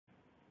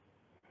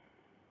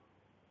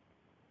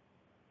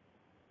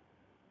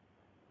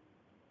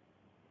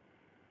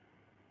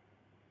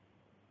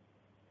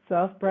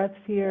Soft breaths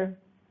here.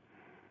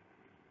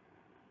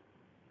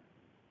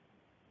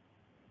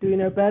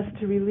 Doing our best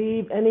to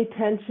relieve any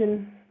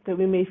tension that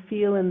we may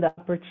feel in the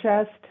upper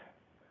chest,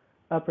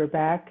 upper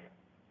back.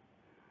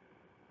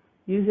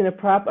 Using a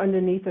prop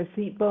underneath our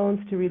seat bones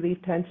to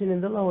relieve tension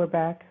in the lower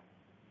back.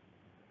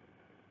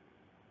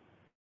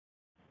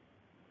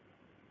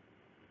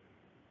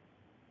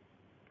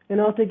 And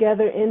all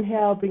together,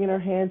 inhale, bringing our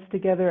hands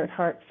together at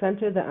heart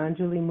center, the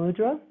Anjali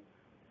Mudra.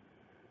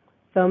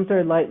 Thumbs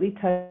are lightly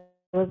touching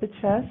of the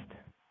chest.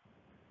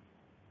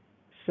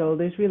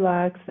 Shoulders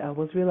relaxed,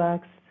 elbows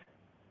relaxed.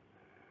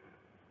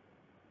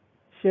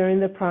 Sharing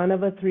the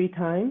pranava 3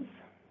 times.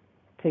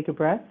 Take a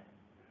breath.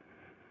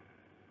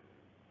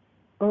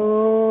 Om.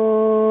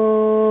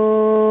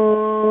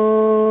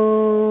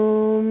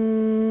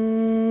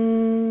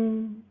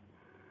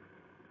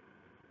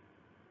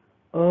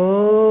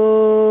 Om.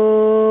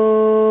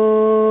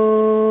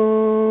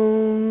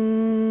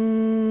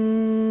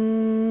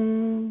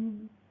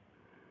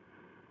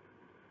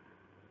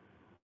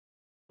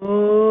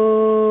 Om.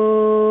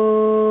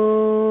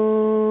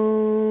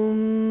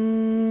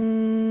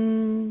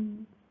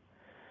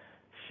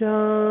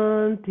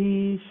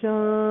 Shanti,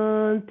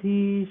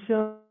 Shanti,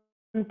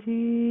 Shanti.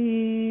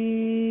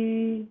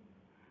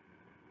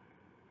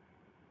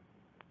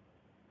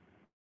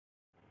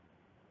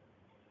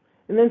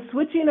 And then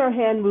switching our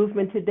hand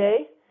movement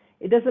today.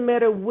 It doesn't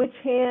matter which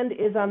hand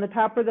is on the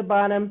top or the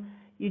bottom.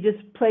 You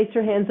just place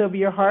your hands over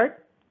your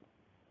heart.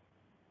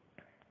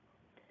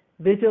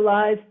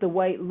 Visualize the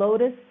white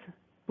lotus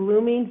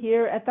blooming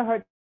here at the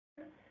heart.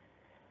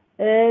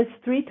 As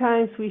 3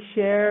 times we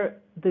share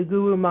the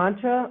Guru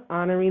mantra,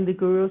 honoring the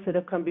Gurus that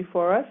have come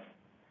before us.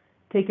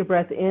 Take a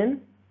breath in.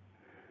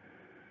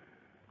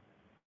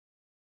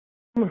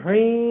 Om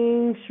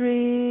Hring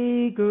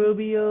Shri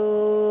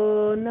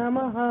Gurubhyo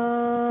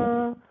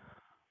Namaha.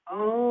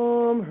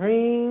 Om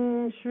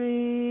Hring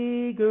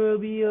Shri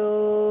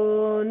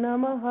Gurubhyo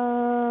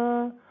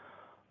Namaha.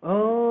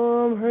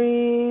 Om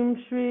Hring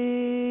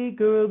Shri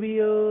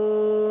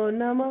Gurubhyo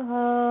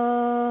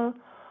Namaha.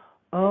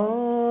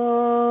 Om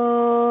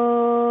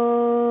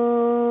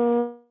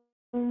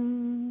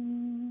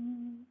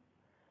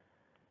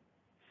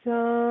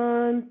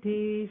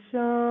Shanti,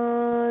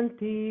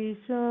 Shanti,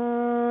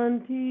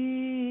 Shanti.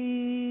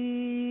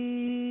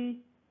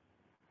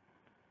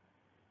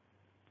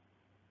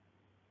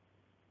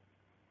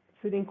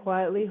 Sitting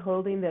quietly,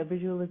 holding that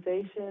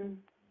visualization.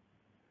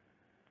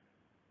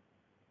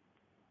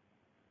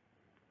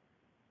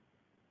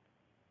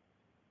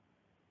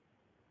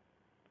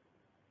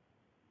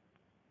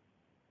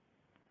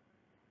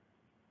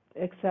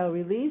 Exhale,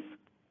 release.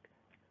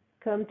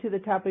 Come to the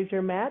top of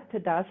your mat,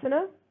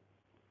 Tadasana.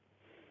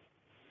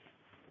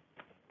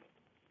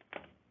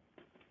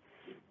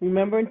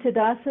 Remember in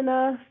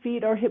Tadasana,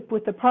 feet are hip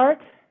width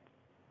apart.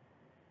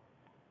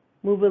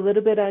 Move a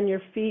little bit on your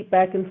feet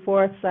back and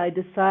forth, side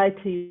to side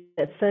to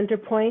that center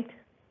point.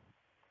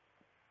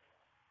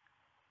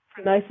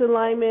 For nice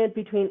alignment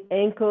between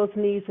ankles,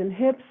 knees, and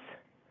hips.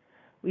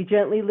 We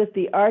gently lift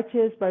the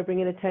arches by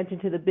bringing attention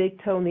to the big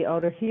toe and the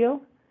outer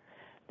heel.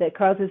 That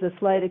causes a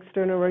slight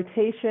external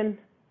rotation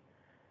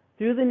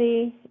through the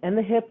knee and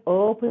the hip,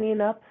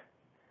 opening up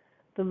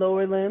the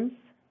lower limbs.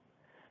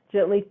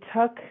 Gently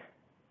tuck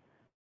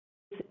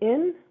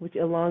in, which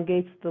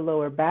elongates the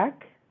lower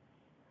back.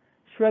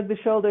 Shrug the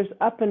shoulders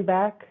up and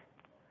back,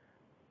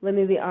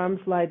 letting the arms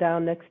lie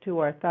down next to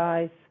our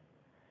thighs.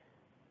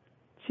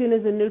 Chin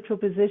is in neutral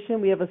position.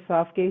 We have a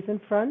soft gaze in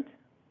front.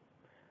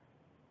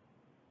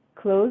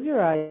 Close your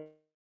eyes.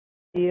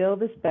 Feel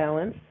this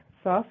balance.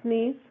 Soft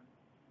knees.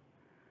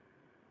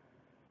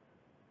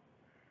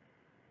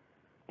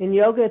 In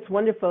yoga, it's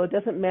wonderful. It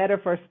doesn't matter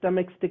if our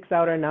stomach sticks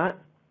out or not.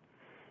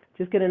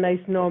 Just get a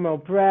nice normal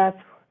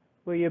breath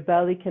where your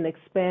belly can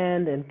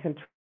expand and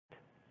contract.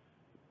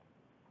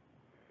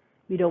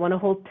 We don't want to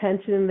hold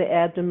tension in the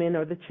abdomen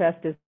or the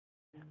chest.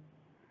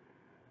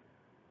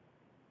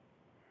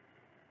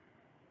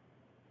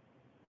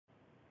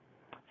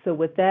 So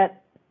with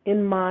that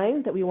in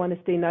mind, that we want to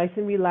stay nice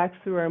and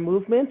relaxed through our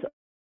movements,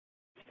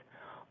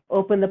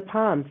 open the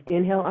palms.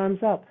 Inhale,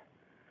 arms up.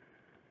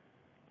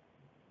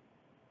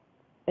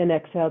 And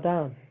exhale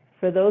down.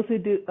 For those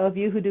of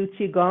you who do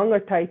Qigong or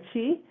Tai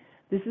Chi,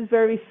 this is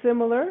very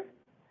similar.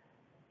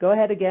 Go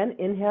ahead again.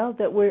 Inhale,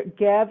 that we're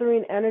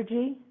gathering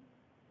energy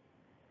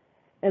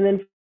and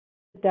then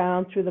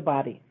down through the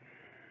body.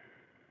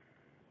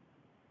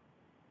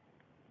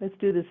 Let's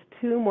do this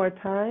 2 more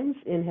times.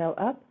 Inhale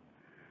up.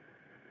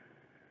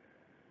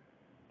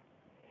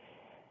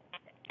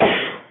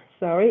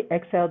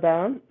 Exhale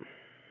down.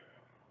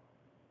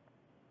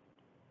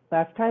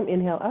 Last time,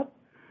 inhale up.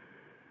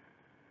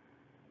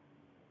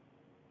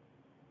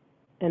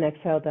 And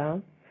exhale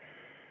down.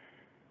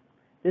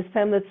 This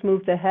time, let's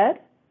move the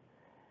head.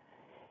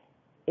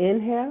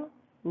 Inhale,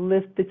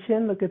 lift the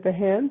chin, look at the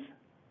hands.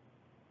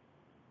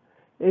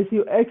 As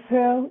you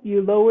exhale,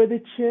 you lower the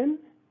chin.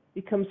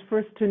 It comes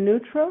first to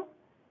neutral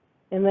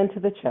and then to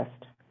the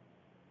chest.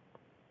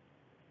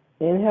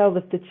 Inhale,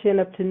 lift the chin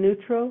up to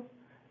neutral.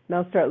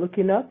 Now start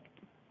looking up.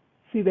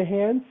 See the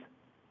hands?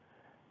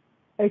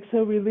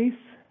 Exhale, release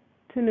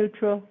to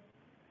neutral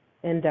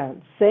and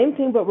down. Same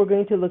thing, but we're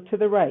going to look to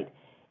the right.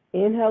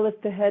 Inhale,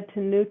 lift the head to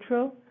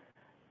neutral.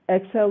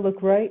 Exhale,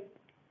 look right.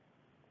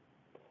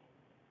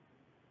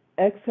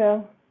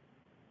 Exhale,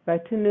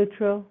 back to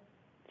neutral,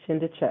 chin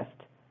to chest.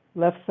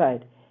 Left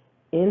side.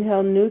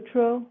 Inhale,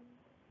 neutral,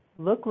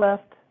 look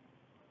left.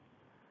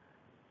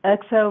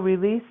 Exhale,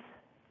 release,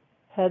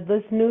 head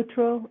lifts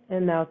neutral,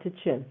 and now to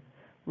chin.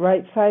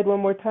 Right side one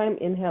more time.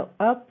 Inhale,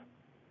 up,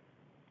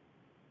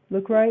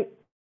 look right.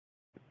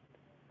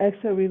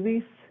 Exhale,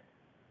 release,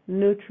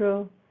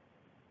 neutral,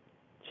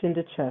 chin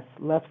to chest.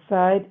 Left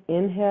side,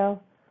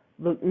 inhale,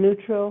 look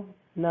neutral,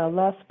 now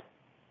left.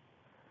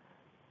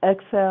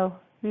 Exhale,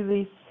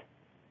 release,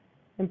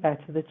 and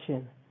back to the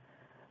chin.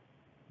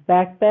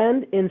 Back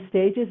bend in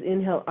stages.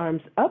 Inhale,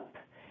 arms up.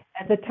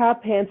 At the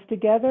top, hands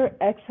together.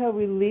 Exhale,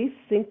 release,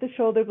 sink the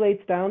shoulder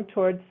blades down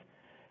towards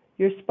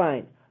your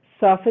spine.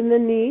 Soften the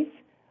knees,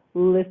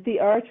 lift the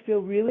arch, feel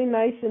really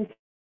nice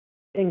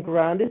and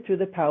grounded through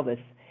the pelvis.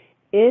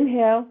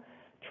 Inhale,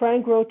 try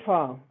and grow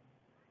tall.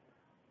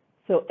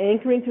 So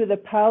anchoring through the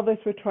pelvis,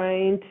 we're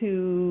trying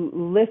to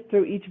lift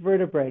through each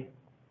vertebrae.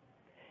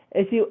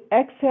 As you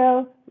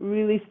exhale,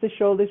 release the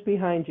shoulders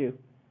behind you.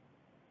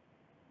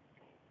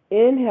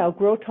 Inhale,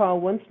 grow tall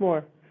once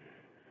more.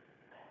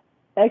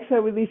 Exhale,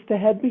 release the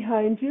head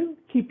behind you.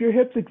 Keep your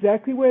hips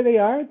exactly where they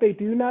are. They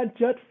do not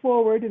jut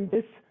forward in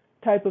this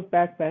type of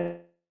back bend.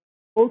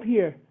 Hold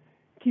here.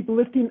 Keep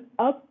lifting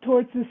up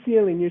towards the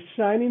ceiling. You're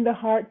shining the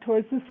heart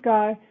towards the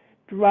sky,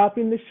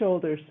 dropping the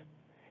shoulders,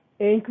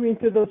 anchoring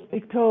to those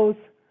big toes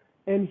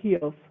and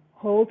heels.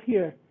 Hold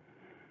here.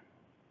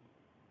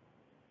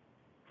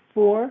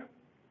 4,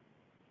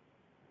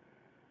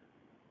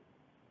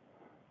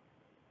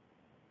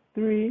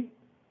 3,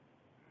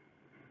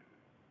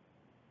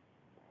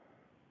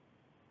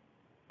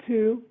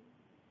 2,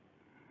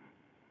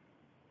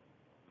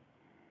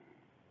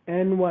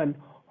 and 1.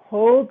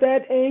 Hold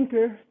that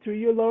anchor through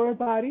your lower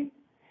body.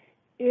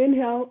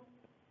 Inhale,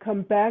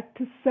 come back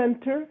to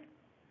center.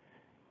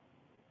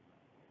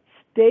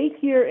 Stay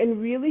here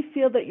and really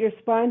feel that your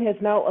spine has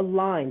now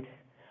aligned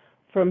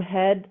from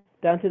head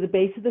down to the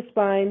base of the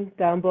spine,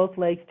 down both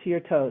legs to your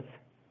toes.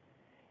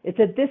 It's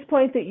at this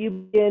point that you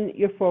begin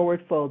your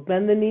forward fold.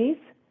 Bend the knees.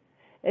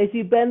 As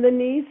you bend the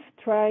knees,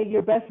 try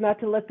your best not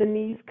to let the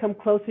knees come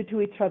closer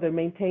to each other.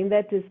 Maintain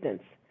that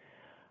distance.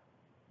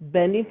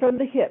 Bending from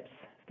the hips.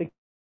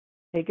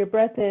 Take a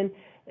breath in.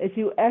 As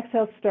you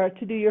exhale, start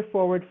to do your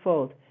forward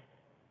fold.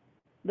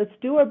 Let's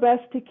do our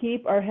best to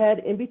keep our head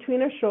in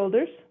between our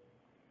shoulders.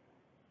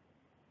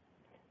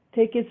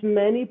 Take as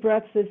many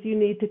breaths as you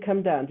need to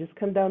come down. Just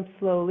come down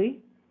slowly.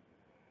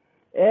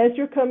 As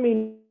you're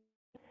coming,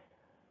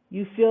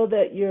 you feel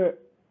that your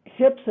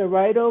hips are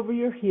right over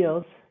your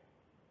heels.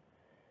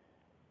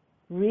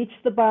 Reach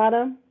the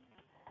bottom.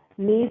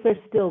 Knees are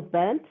still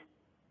bent.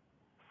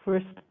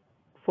 First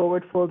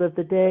forward fold of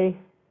the day.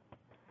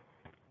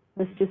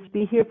 Let's just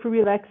be here for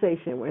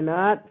relaxation. We're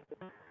not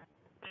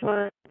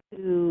trying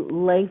to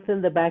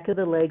lengthen the back of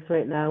the legs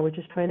right now. We're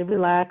just trying to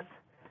relax.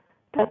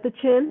 Tuck the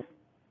chin.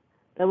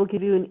 That will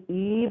give you an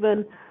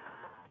even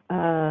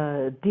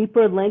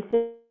deeper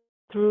lengthening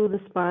through the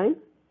spine.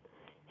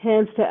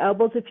 Hands to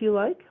elbows if you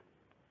like.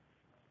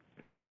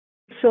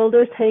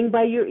 Shoulders hang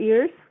by your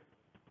ears.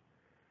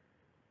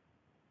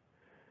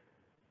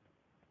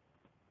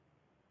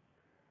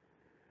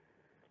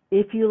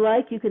 If you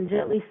like, you can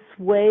gently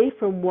sway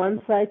from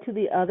one side to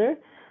the other.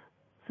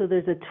 So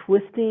there's a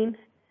twisting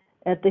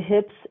at the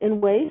hips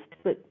and waist,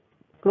 but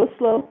go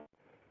slow.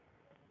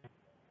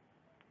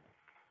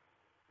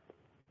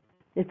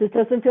 If this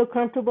doesn't feel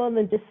comfortable,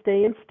 then just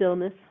stay in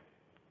stillness.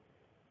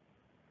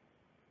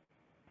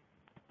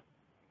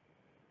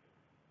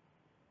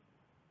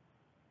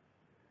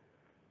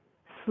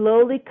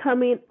 Slowly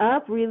coming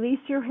up, release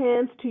your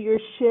hands to your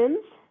shins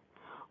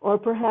or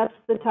perhaps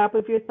the top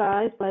of your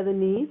thighs by the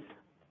knees.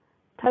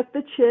 Tuck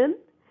the chin.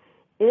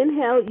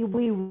 Inhale,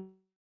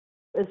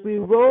 as we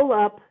roll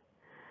up,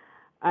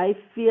 I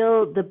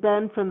feel the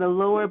bend from the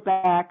lower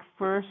back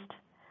first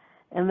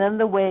and then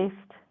the waist.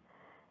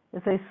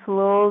 As I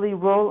slowly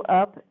roll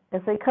up,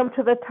 as I come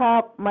to the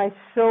top, my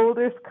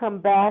shoulders come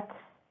back.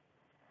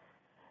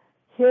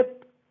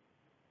 Hips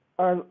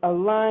are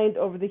aligned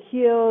over the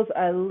heels.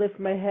 I lift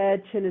my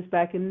head, chin is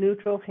back in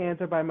neutral,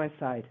 hands are by my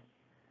side.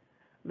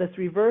 Let's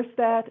reverse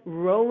that,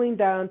 rolling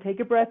down, take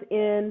a breath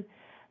in.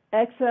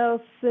 Exhale,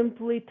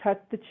 simply tuck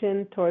the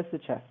chin towards the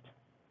chest.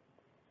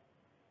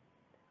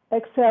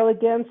 Exhale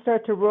again,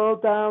 start to roll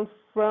down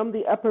from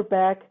the upper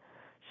back.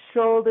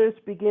 Shoulders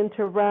begin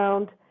to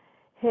round.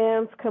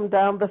 Hands come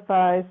down the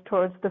thighs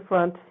towards the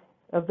front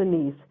of the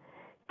knees.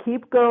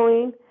 Keep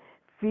going.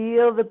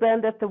 Feel the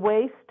bend at the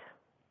waist.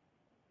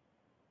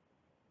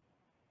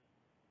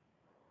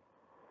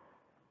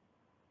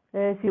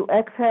 As you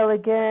exhale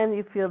again,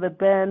 you feel the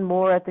bend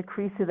more at the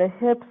crease of the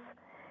hips.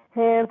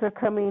 Hands are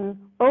coming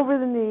over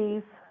the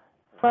knees,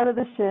 front of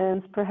the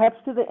shins, perhaps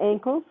to the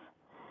ankles.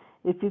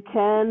 If you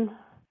can,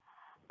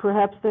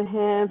 Perhaps the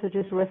hands are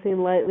just resting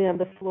lightly on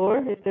the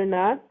floor. If they're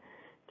not,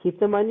 keep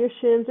them on your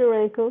shins or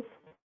ankles.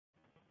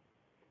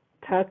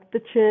 Tuck the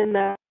chin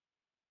out.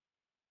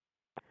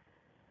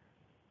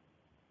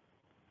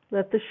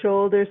 Let the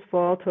shoulders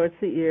fall towards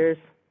the ears.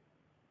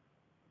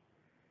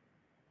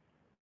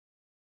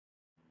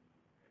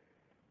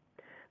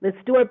 Let's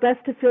do our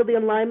best to feel the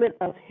alignment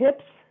of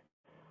hips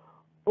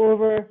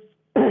over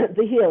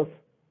the heels.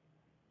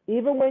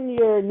 Even when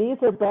your knees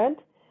are bent,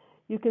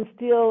 you can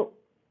still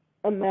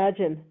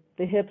imagine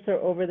the hips are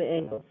over the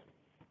ankles.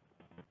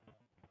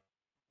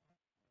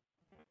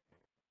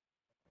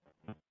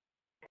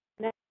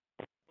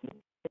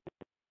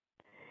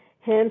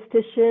 Hands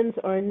to shins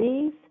or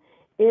knees.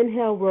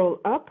 Inhale, roll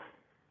up.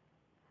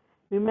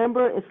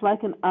 Remember, it's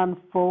like an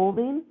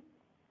unfolding.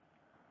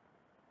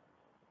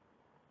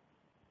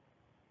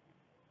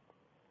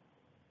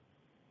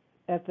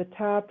 At the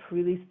top,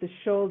 release the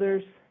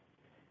shoulders,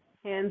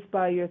 hands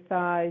by your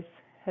thighs,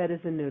 head is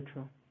in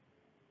neutral.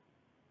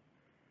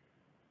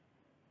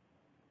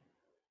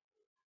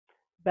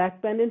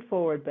 Back bend and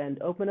forward bend.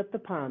 Open up the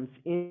palms.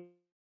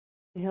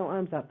 Inhale,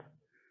 arms up.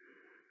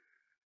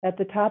 At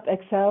the top,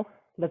 exhale,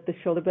 let the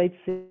shoulder blades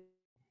sit.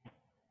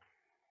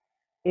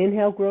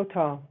 Inhale, grow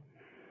tall.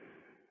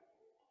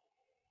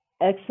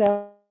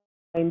 Exhale,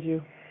 behind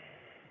you.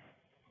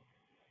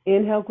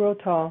 Inhale, grow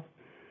tall.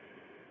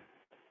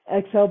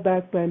 Exhale,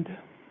 back bend.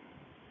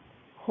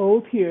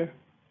 Hold here.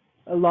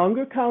 A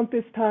longer count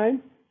this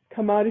time.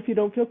 Come out if you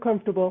don't feel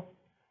comfortable.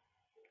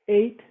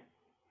 8,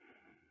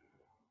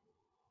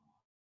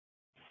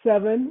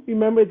 7.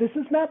 Remember, this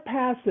is not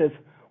passive.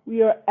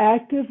 We are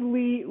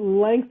actively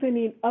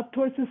lengthening up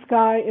towards the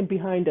sky and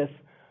behind us.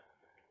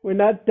 We're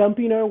not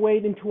dumping our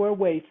weight into our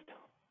waist.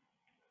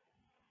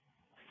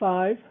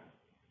 5,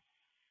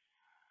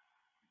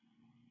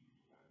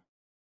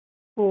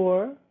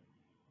 4,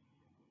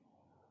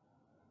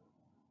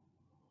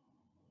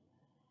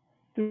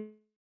 3,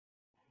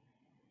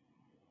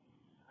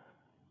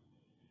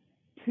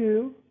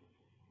 2,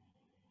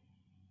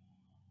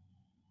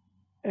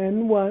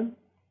 and 1.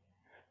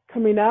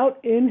 Coming out,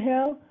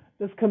 inhale.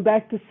 Let's come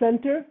back to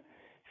center.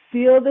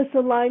 Feel this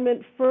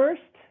alignment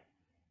first.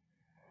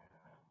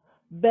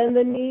 Bend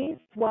the knees,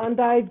 swan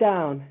dive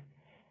down.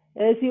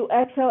 As you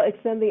exhale,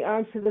 extend the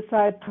arms to the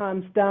side,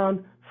 palms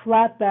down,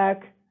 flat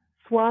back,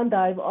 swan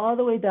dive all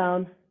the way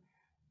down.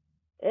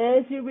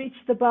 As you reach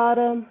the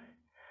bottom,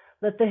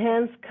 let the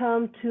hands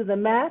come to the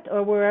mat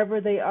or wherever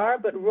they are,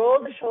 but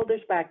roll the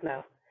shoulders back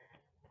now.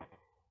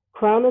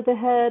 Crown of the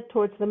head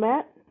towards the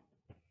mat.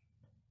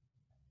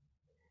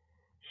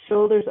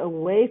 Shoulders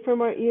away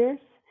from our ears.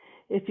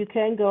 If you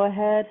can, go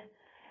ahead.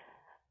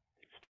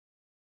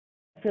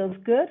 Feels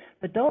good,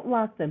 but don't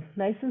lock them.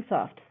 Nice and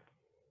soft.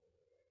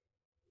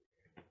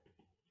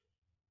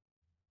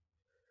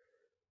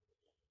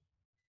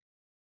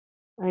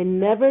 I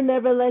never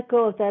let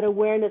go of that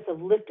awareness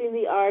of lifting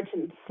the arch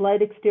and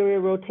slight exterior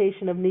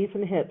rotation of knees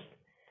and hips,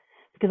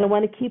 because I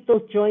want to keep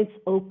those joints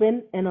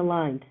open and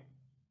aligned.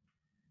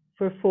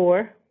 For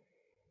 4,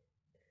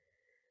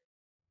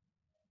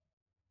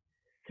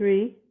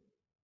 3,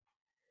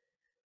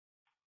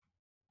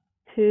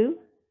 2,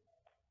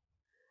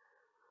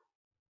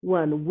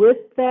 1. With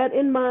that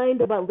in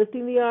mind about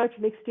lifting the arch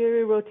and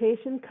exterior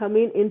rotation,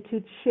 coming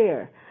into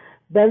chair.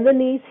 Bend the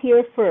knees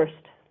here first.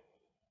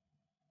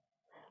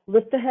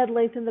 Lift the head,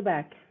 lengthen the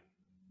back.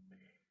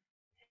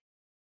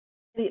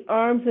 The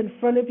arms in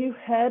front of you,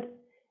 head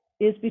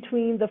is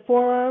between the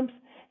forearms,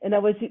 and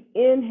now as you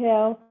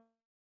inhale,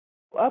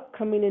 up,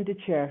 coming into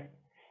chair.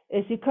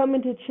 As you come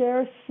into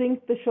chair,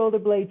 sink the shoulder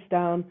blades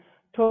down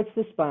towards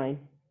the spine.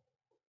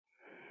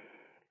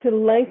 To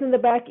lengthen the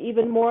back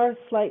even more,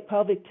 slight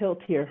pelvic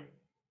tilt here.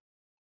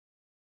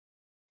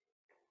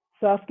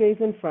 Soft gaze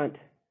in front.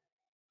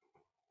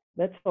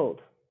 Let's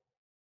hold.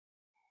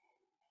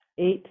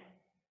 8,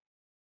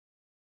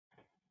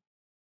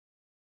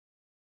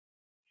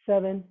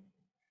 7,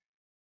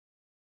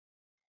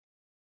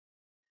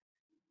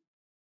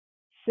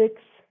 6,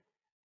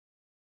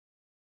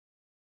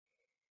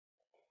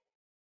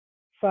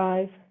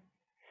 5.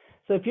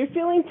 So if you're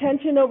feeling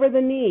tension over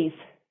the knees,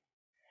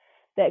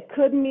 that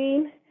could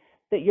mean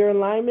that your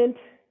alignment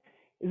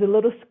is a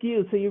little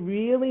skewed. So you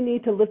really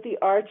need to lift the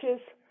arches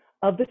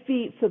of the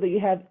feet so that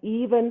you have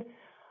even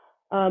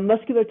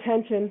muscular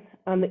tension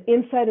on the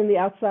inside and the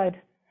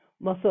outside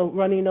muscle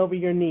running over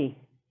your knee.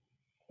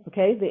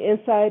 Okay, the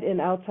inside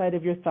and outside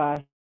of your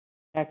thigh,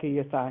 back of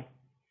your thigh.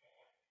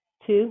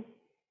 2,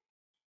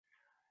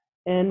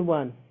 and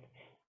 1.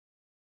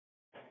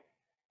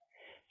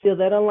 Feel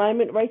that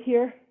alignment right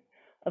here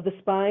of the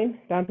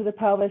spine down to the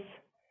pelvis,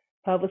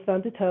 pelvis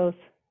down to toes,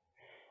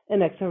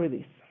 and exhale,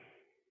 release.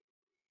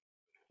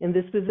 In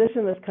this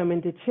position, let's come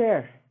into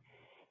chair.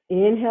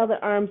 Inhale the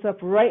arms up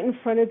right in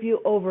front of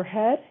you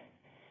overhead,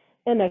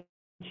 and exhale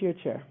to your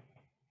chair.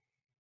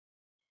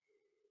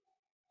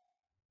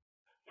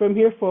 From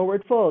here,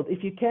 forward fold.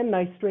 If you can,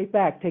 nice straight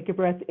back. Take a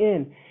breath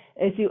in.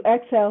 As you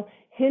exhale,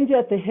 hinge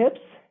at the hips.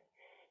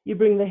 You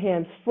bring the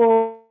hands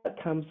forward,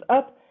 comes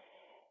up.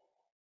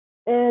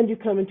 And you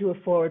come into a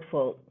forward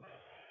fold.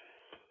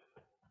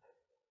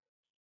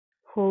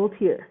 Hold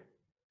here.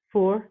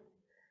 4,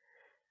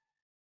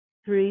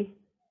 3,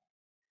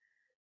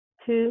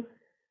 2,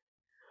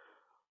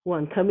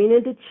 1. Coming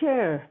into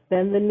chair.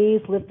 Bend the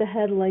knees, lift the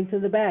head,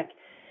 lengthen the back.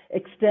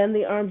 Extend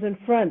the arms in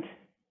front.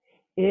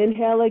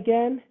 Inhale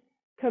again.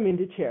 Come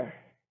into chair.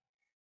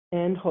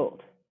 And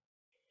hold.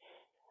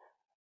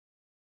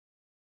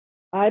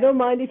 I don't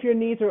mind if your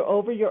knees are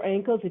over your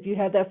ankles, if you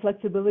have that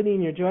flexibility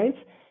in your joints,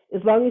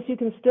 as long as you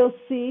can still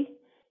see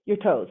your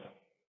toes.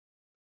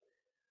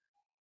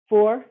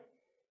 4,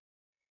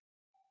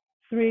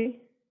 3,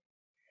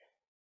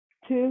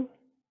 2,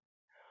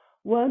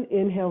 1.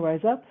 Inhale,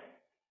 rise up.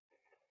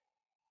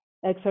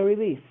 Exhale,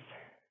 release.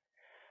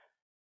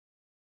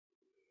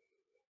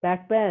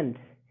 Back bend.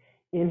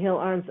 Inhale,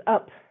 arms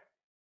up.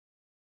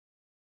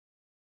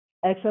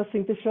 Exhale,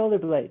 sink the shoulder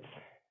blades.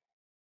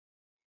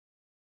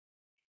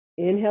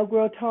 Inhale,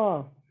 grow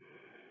tall.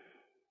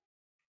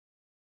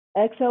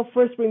 Exhale,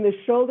 first bring the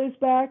shoulders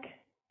back,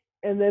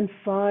 and then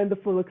find the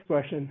full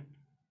expression.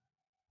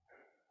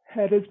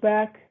 Head is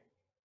back.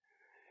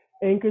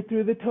 Anchor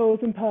through the toes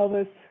and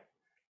pelvis.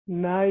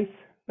 Nice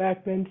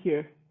back bend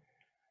here.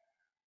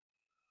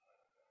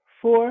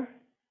 4,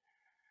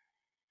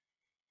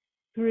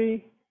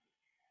 3,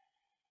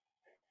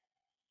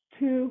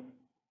 2,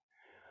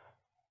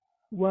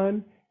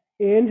 1.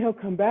 Inhale,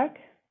 come back.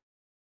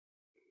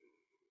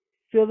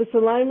 Feel this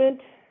alignment.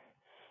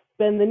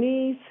 Bend the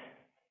knees.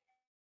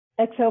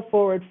 Exhale,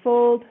 forward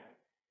fold.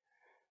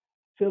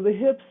 Feel the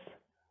hips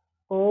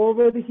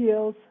over the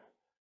heels.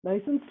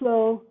 Nice and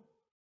slow.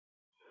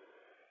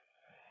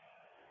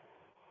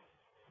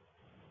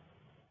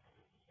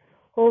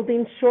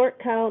 Holding short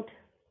count.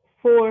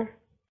 4,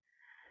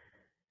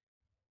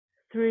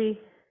 3,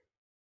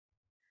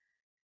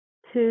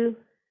 2,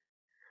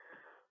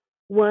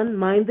 1.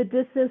 Mind the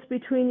distance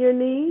between your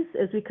knees.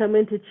 As we come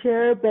into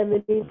chair, bend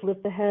the knees,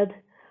 lift the head,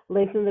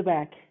 lengthen the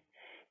back.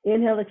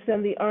 Inhale,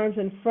 extend the arms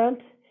in front.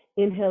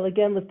 Inhale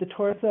again, lift the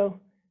torso.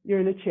 You're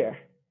in a chair.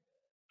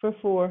 For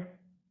 4,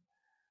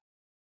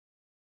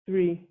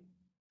 3,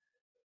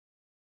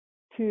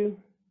 2,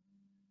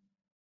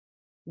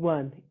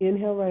 1.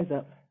 Inhale, rise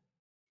up.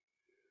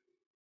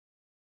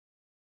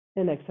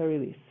 And exhale,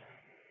 release.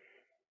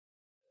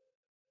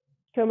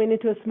 Coming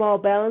into a small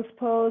balance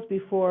pose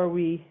before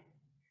we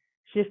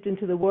shift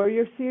into the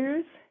warrior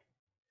series.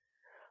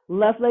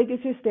 Left leg is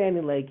your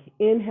standing leg.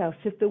 Inhale,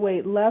 shift the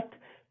weight left,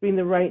 bring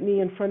the right knee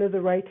in front of the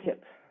right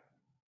hip.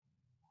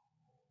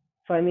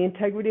 Find the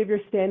integrity of your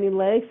standing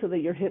leg so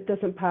that your hip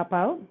doesn't pop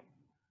out.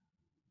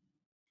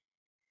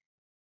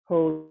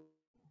 Hold.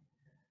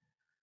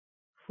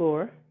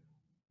 4,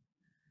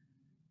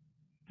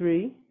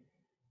 3,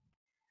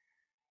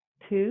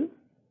 2,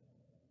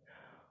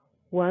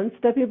 1.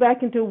 Stepping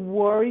back into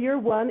warrior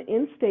 1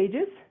 in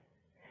stages.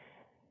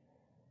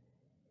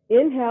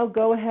 Inhale,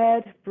 go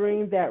ahead,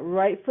 bring that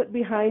right foot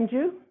behind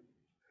you.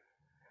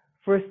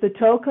 First the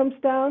toe comes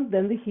down,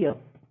 then the heel.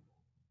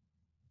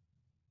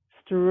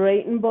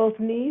 Straighten both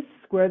knees,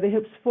 square the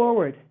hips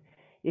forward.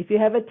 If you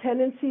have a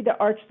tendency to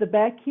arch the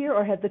back here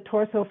or have the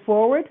torso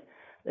forward,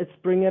 let's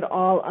bring it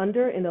all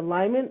under in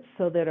alignment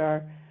so that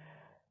our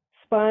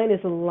spine is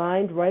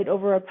aligned right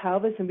over our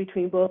pelvis and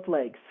between both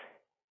legs.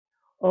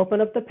 Open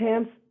up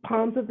the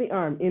palms of the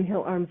arm.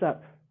 Inhale, arms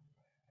up.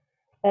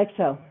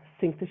 Exhale,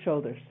 sink the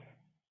shoulders.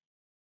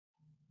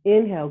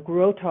 Inhale,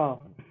 grow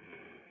tall.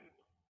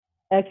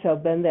 Exhale,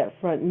 bend that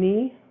front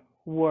knee,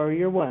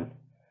 warrior 1.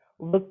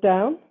 Look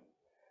down.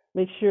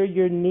 Make sure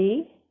your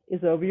knee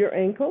is over your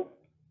ankle.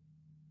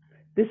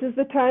 This is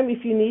the time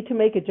if you need to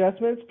make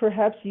adjustments,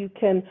 perhaps you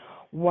can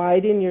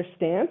widen your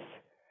stance.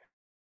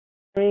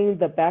 Bring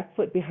the back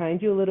foot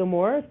behind you a little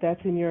more if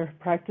that's in your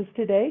practice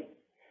today.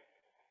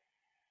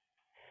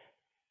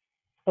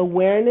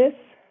 Awareness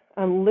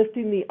on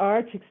lifting the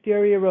arch,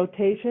 exterior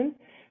rotation,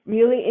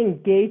 really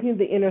engaging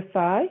the inner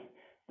thigh.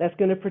 That's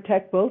going to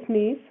protect both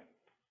knees.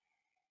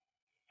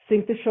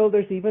 Sink the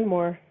shoulders even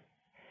more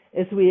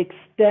as we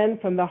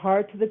extend from the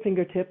heart to the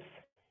fingertips.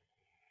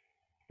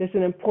 There's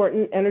an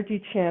important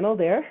energy channel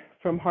there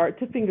from heart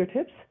to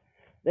fingertips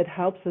that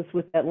helps us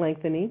with that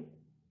lengthening.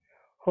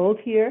 Hold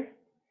here.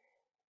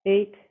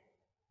 8,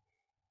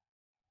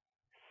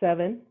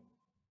 7,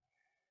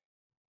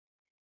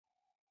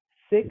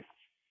 6,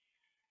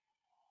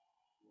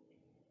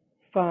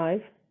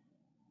 5,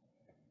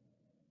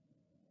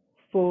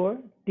 4,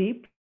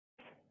 deep,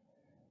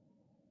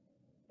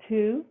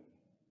 2,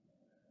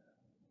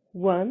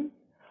 1.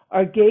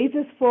 Our gaze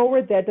is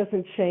forward, that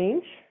doesn't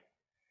change.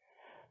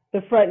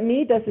 The front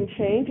knee doesn't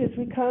change as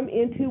we come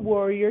into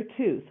warrior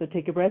 2. So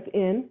take a breath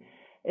in.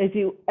 As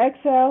you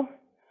exhale,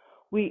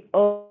 we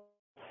open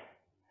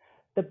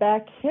the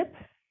back hip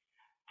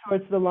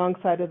towards the long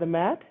side of the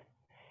mat,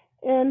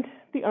 and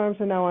the arms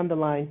are now on the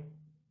line.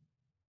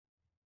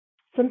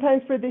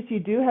 Sometimes for this you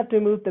do have to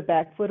move the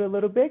back foot a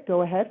little bit.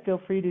 Go ahead, feel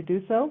free to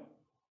do so.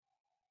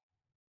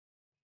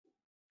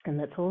 And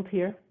let's hold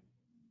here.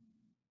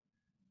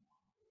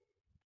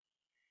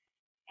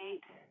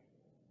 8,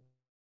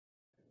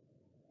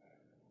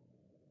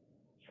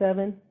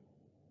 7,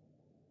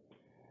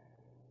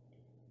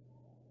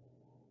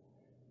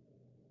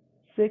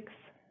 6,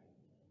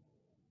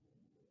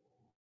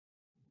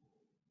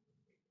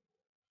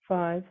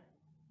 5,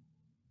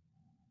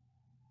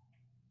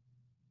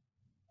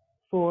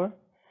 4.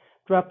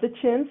 Drop the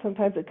chin.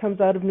 Sometimes it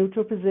comes out of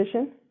neutral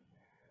position.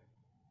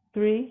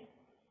 3,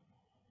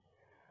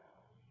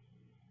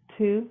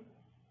 2,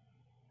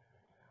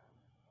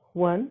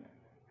 1.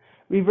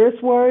 Reverse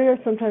warrior,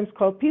 sometimes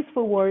called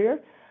peaceful warrior.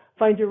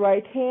 Find your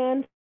right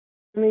hand.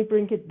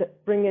 Bring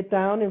it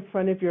down in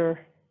front of your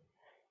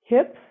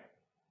hip.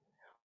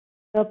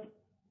 Up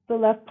the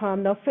left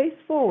palm. Now face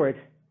forward.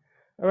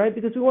 All right,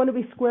 because we want to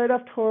be squared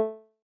off toward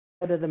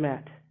the side of the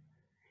mat.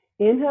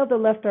 Inhale the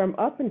left arm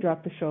up and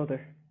drop the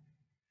shoulder.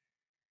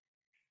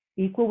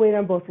 Equal weight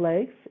on both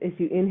legs. As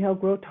you inhale,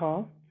 grow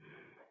tall.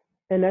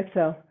 And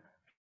exhale,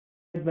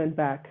 bend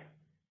back.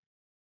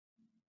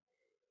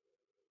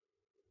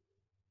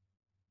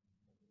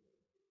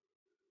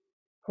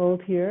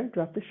 Hold here,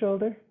 drop the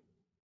shoulder.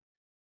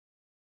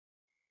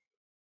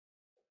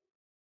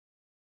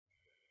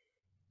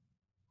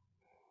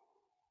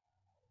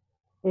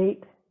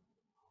 8,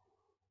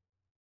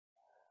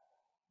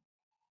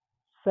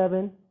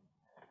 7,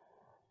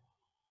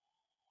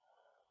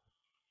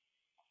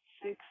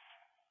 6,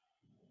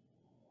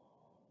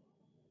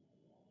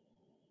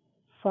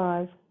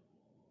 5,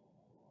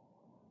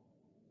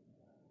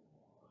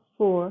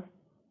 4,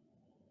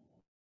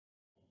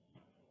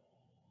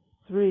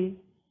 3,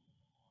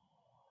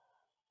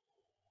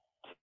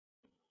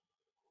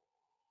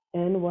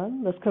 and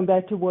 1. Let's come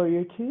back to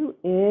warrior 2.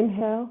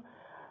 Inhale,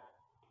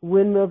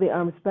 windmill the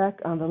arms back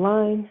on the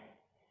line,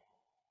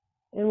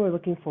 and we're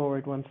looking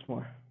forward once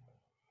more.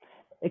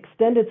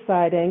 Extended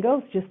side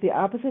angles, just the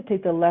opposite.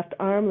 Take the left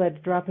arm, let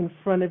it drop in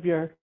front of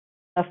your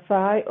left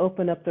thigh,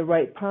 open up the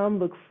right palm,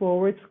 look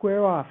forward,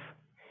 square off.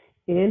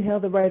 Inhale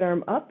the right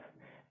arm up,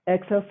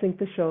 exhale, sink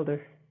the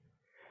shoulder.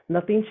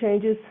 Nothing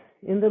changes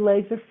in the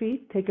legs or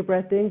feet. Take a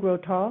breath in, grow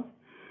tall,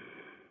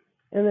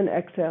 and then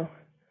exhale.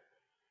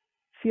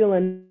 Feel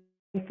a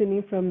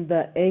lengthening from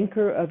the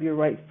anchor of your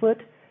right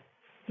foot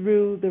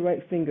through the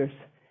right fingers.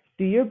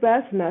 Do your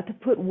best not to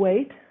put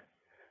weight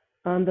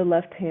on the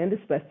left hand as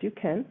best you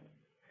can.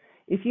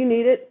 If you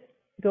need it,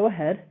 go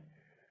ahead.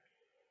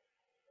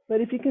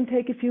 But if you can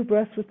take a few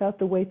breaths without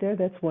the weight there,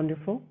 that's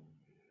wonderful.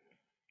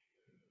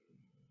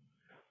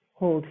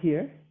 Hold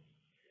here.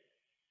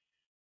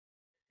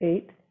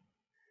 8,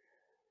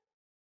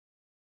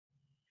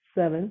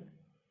 7,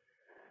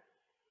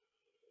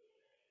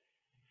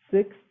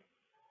 6,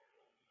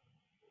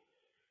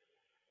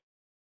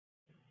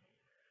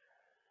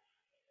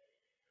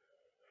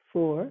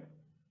 4,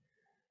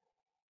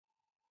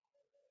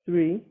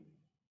 3,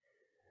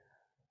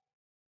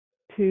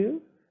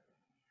 2,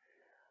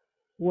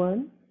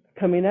 1.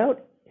 Coming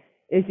out.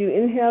 As you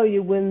inhale,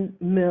 you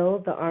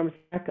windmill the arms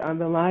back on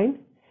the line.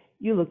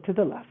 You look to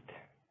the left.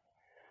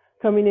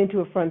 Coming into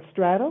a front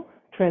straddle,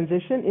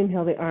 transition,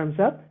 inhale the arms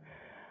up.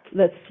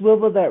 Let's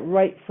swivel that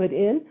right foot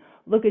in.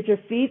 Look at your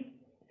feet.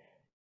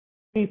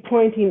 Be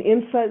pointing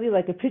in slightly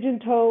like a pigeon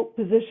toe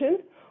position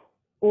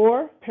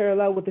or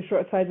parallel with the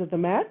short sides of the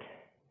mat.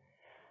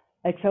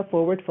 Exhale,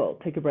 forward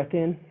fold. Take a breath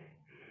in.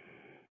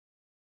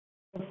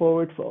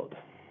 Forward fold.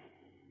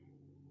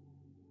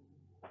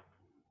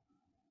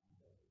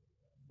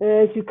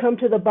 As you come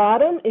to the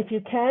bottom, if you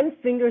can,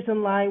 fingers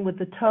in line with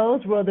the toes,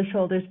 roll the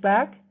shoulders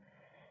back,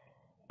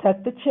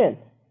 tuck the chin.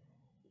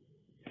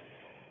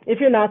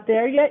 If you're not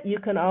there yet, you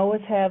can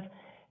always have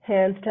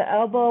hands to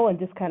elbow and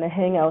just kind of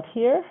hang out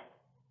here.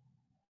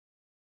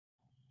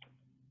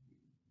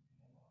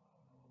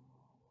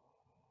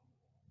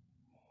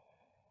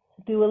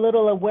 Do a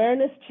little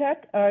awareness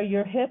check. Are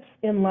your hips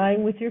in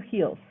line with your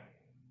heels?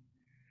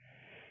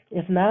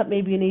 If not,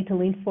 maybe you need to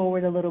lean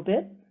forward a little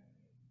bit.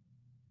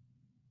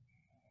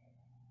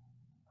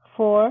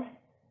 4,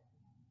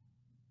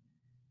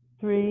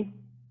 3,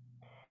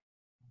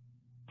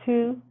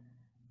 2,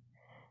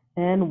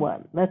 and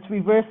 1. Let's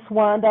reverse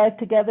swan dive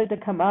together to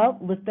come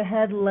out. Lift the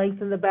head,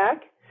 lengthen the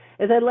back.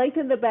 As I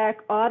lengthen the back,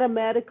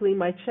 automatically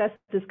my chest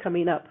is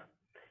coming up.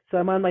 So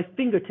I'm on my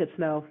fingertips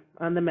now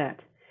on the mat.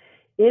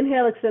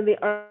 Inhale, extend the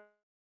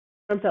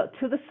arms out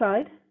to the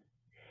side.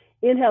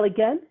 Inhale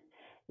again.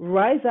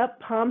 Rise up,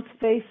 palms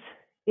face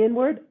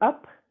inward,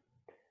 up.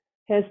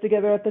 Hands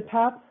together at the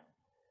top.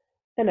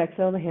 And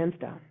exhale the hands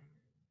down.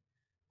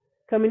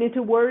 Coming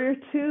into warrior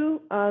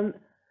 2 on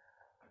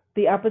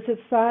the opposite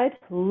side.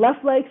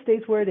 Left leg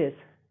stays where it is.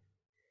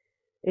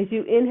 As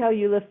you inhale,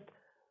 you lift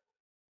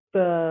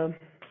the,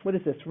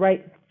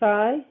 right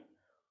thigh.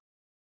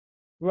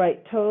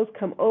 Right toes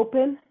come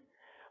open.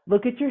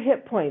 Look at your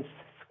hip points.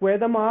 Square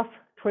them off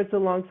towards the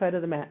long side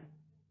of the mat.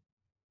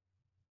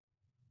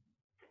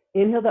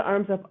 Inhale the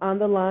arms up on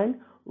the line.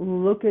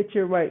 Look at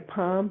your right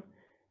palm.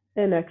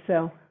 And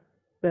exhale,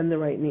 bend the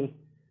right knee.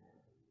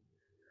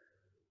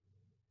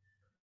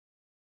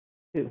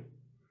 2.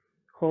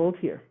 Hold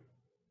here.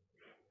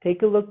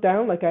 Take a look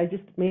down, like I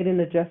just made an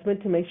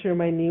adjustment to make sure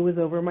my knee was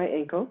over my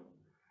ankle.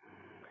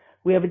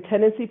 We have a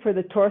tendency for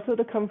the torso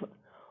to come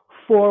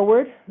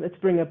Forward, let's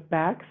bring it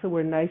back so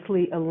we're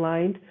nicely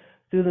aligned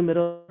through the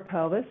middle of our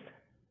pelvis.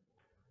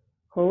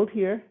 Hold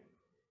here.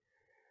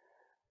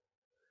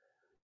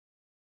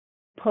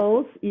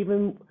 Pose,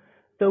 even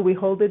though we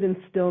hold it in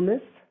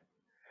stillness.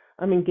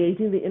 I'm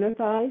engaging the inner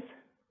thighs,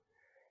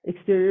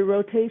 exterior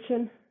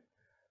rotation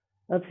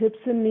of hips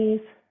and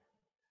knees,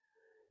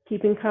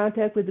 keeping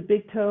contact with the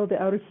big toe,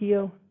 the outer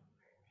heel,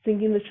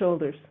 sinking the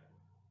shoulders.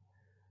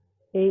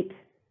 8,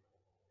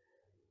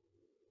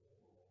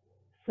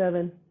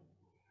 7,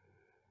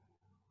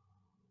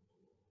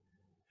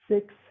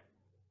 6,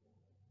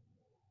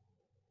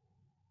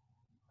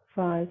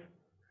 5,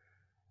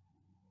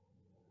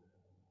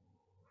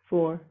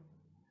 4,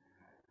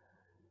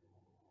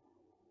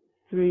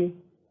 3,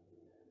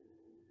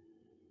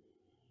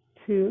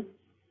 2,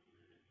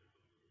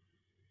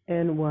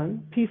 and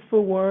 1.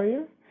 Peaceful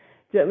warrior.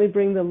 Gently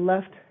bring the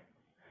left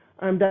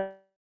arm down,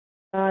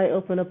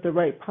 open up the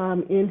right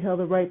palm. Inhale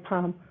the right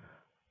palm,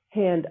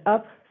 hand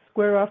up,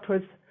 square off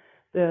towards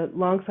the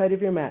long side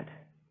of your mat.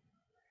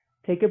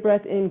 Take a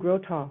breath in, grow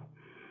tall.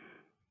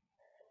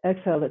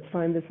 Exhale, let's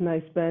find this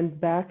nice bend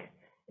back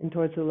and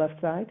towards the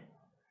left side.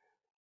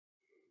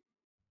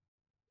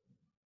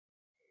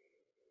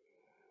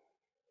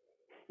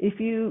 If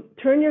you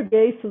turn your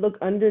gaze to look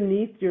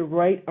underneath your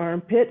right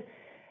armpit,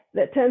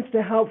 that tends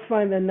to help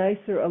find a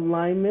nicer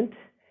alignment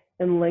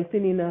and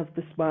lengthening of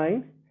the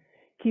spine.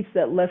 Keeps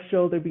that left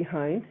shoulder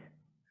behind.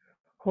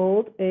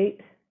 Hold.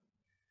 8,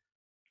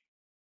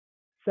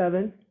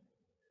 7,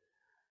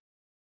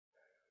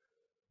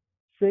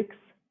 6,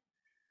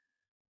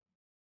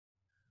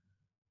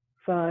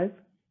 5,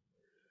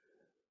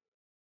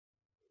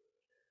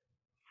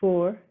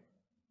 4,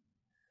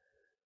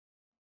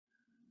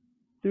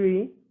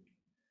 3,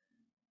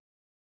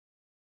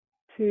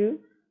 2,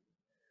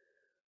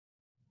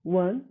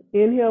 1.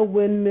 Inhale,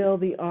 windmill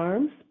the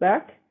arms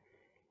back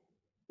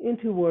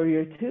into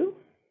warrior 2.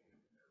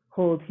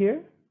 Hold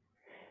here.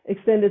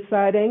 Extended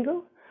side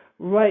angle.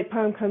 Right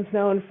palm comes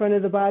now in front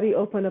of the body.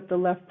 Open up the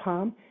left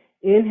palm.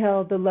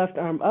 Inhale the left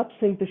arm up.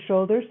 Sink the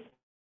shoulders.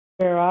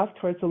 Square off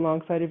towards the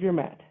long side of your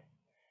mat.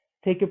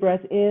 Take a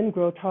breath in.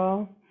 Grow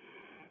tall.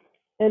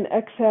 And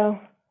exhale.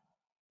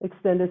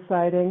 Extended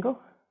side angle.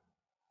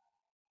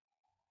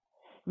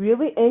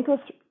 Really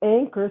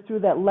anchor through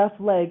that left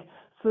leg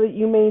so that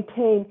you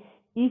maintain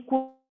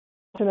equal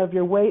of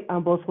your weight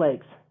on both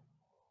legs.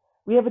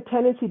 We have a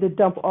tendency to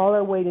dump all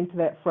our weight into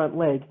that front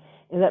leg,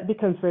 and that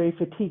becomes very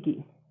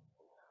fatiguing.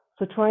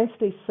 So try and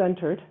stay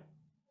centered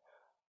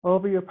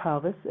over your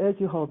pelvis as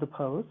you hold the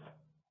pose.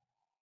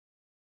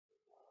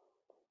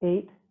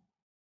 8,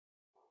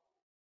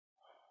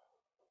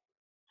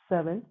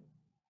 7,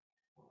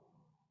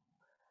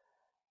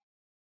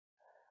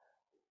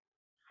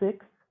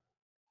 6,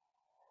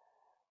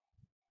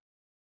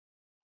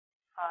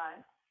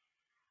 5,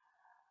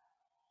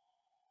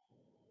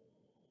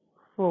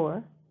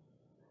 4,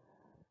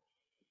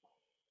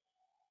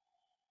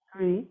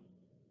 3,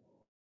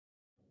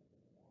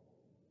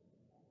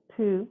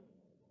 2.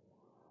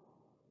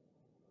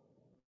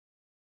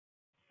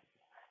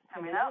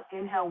 Coming out,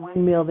 inhale,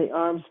 windmill the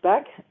arms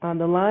back on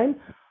the line.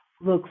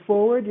 Look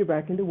forward, you're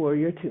back into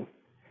warrior 2.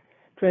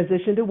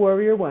 Transition to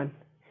warrior 1.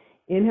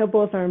 Inhale,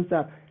 both arms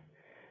up.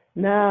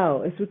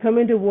 Now, as we come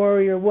into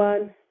warrior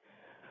 1,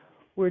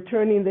 we're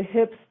turning the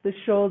hips, the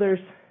shoulders,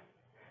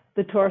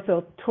 the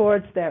torso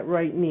towards that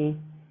right knee.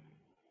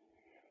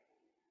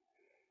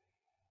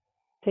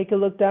 Take a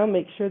look down,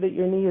 make sure that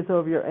your knee is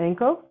over your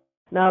ankle.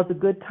 Now is a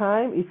good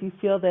time. If you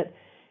feel that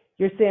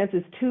your stance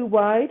is too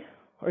wide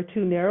or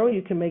too narrow,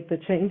 you can make the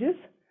changes.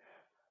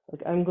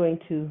 Like I'm going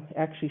to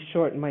actually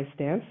shorten my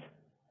stance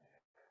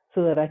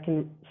so that I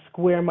can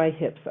square my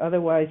hips.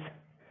 Otherwise,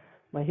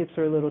 my hips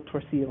are a little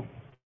torcido.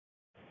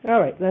 All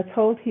right, let's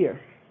hold here.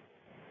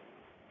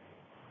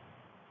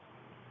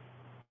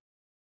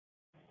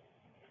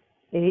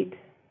 8.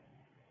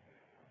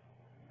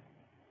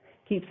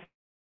 Keep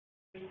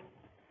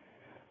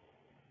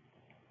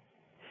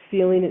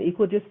feeling an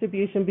equal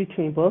distribution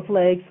between both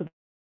legs, so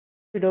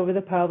over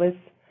the pelvis.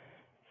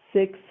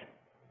 6,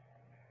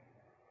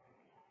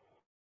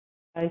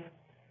 5.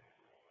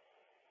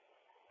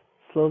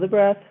 Slow the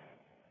breath.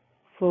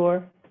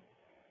 4,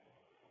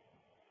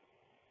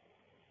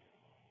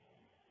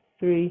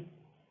 3,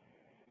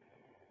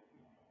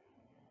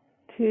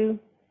 2,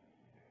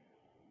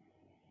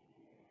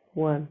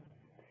 1.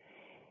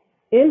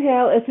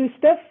 Inhale, as we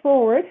step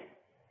forward,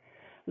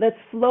 let's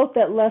float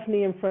that left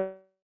knee in front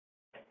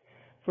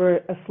for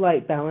a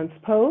slight balance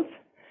pose.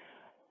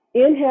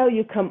 Inhale,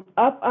 you come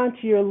up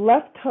onto your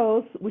left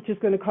toes, which is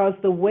going to cause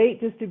the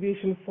weight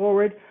distribution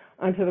forward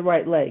onto the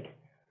right leg.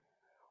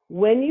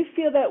 When you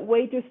feel that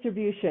weight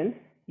distribution,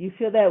 you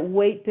feel that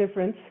weight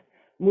difference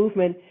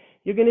movement,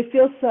 you're going to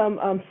feel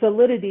some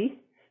solidity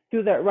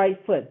through that right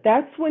foot.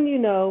 That's when you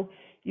know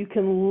you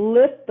can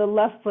lift the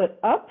left foot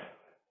up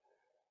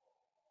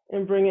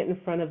and bring it in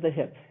front of the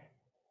hip.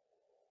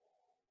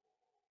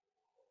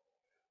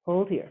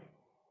 Hold here.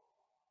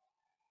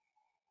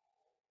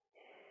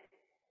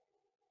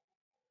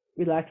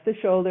 Relax the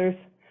shoulders.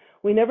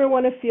 We never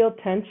want to feel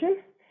tension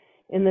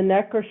in the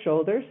neck or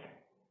shoulders.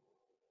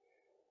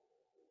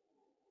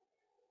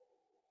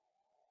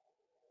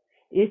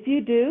 If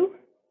you do,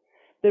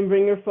 then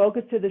bring your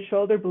focus to the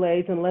shoulder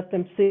blades and let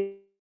them sink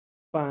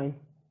spine.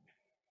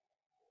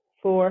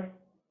 4,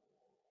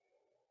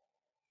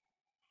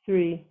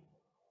 3,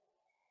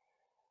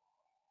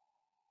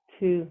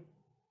 2,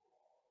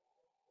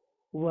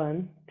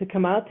 1. To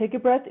come out, take a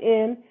breath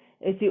in.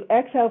 As you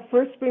exhale,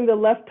 first bring the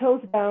left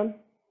toes down,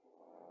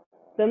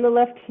 then the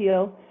left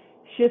heel.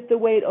 Shift the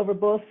weight over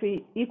both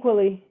feet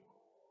equally,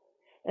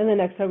 and then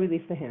exhale,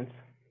 release the hands.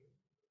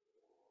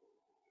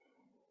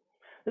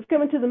 Let's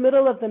come into the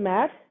middle of the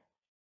mat,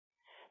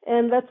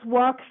 and let's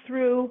walk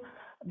through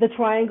the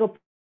triangle.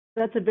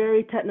 That's a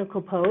very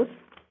technical pose.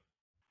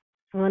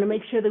 I want to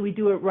make sure that we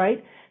do it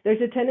right.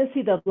 There's a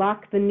tendency to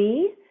lock the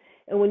knee,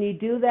 and when you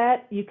do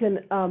that, you can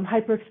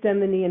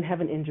hyperextend the knee and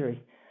have an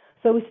injury.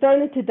 So we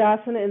start into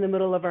Tadasana in the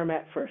middle of our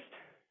mat first.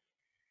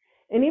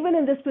 And even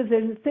in this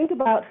position, think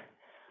about,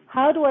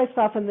 how do I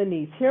soften the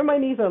knees? Here my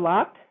knees are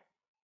locked.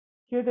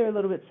 Here they're a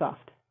little bit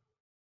soft.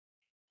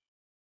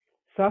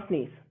 Soft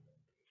knees.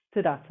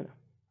 Tadasana.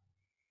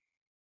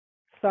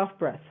 Soft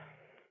breath.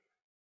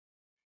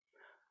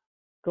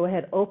 Go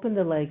ahead, open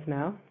the legs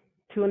now.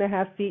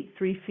 2.5 feet,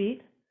 3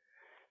 feet.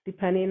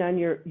 Depending on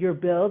your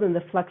build and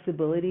the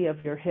flexibility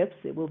of your hips,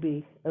 it will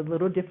be a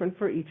little different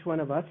for each one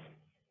of us.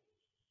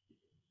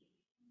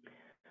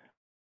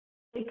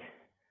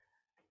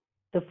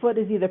 The foot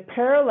is either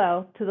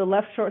parallel to the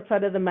left short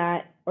side of the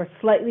mat or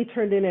slightly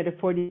turned in at a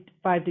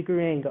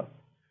 45-degree angle.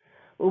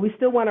 But we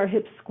still want our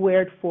hips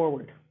squared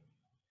forward.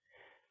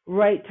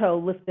 Right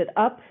toe lifted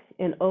up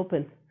and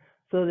open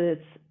so that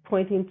it's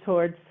pointing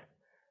towards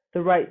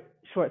the right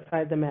short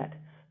side of the mat.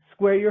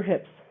 Square your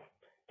hips.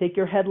 Take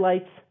your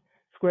headlights,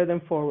 square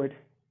them forward.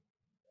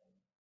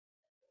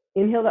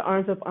 Inhale the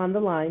arms up on the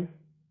line.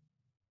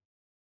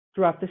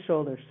 Drop the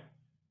shoulders.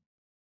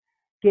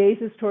 Gaze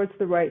is towards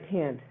the right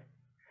hand.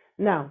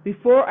 Now,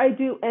 before I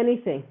do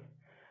anything,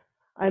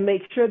 I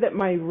make sure that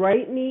my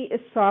right knee is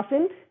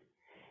softened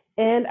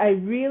and I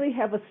really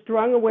have a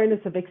strong awareness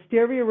of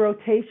exterior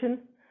rotation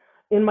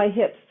in my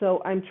hips.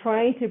 So I'm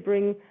trying to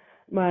bring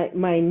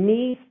my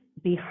knees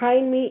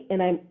behind me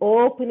and I'm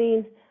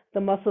opening the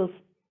muscles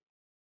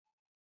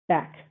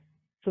back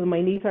so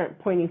my knees aren't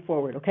pointing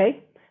forward,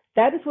 okay?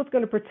 That is what's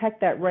going to protect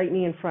that right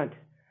knee in front.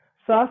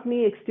 Soft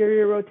knee,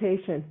 exterior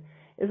rotation.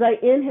 As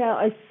I inhale,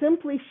 I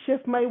simply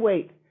shift my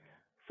weight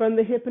from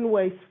the hip and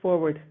waist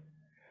forward.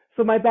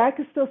 So my back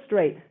is still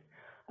straight.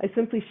 I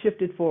simply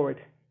shift it forward.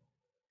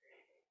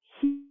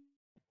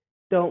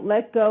 Don't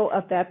let go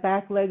of that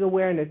back leg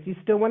awareness. You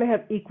still want to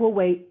have equal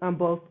weight on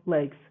both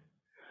legs.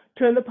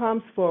 Turn the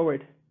palms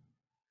forward.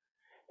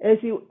 As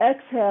you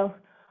exhale,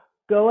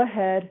 go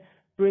ahead,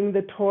 bring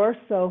the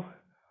torso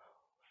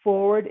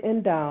forward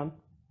and down,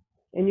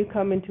 and you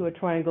come into a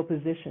triangle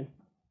position.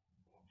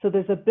 So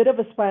there's a bit of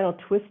a spinal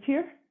twist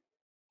here.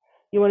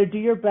 You want to do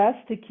your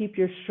best to keep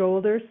your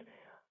shoulders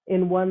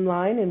in one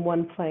line, in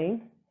one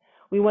plane.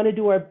 We want to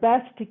do our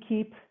best to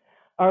keep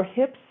our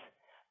hips,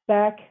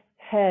 back,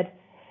 head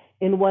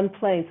in one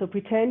plane. So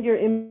pretend you're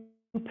in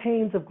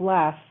panes of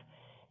glass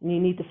and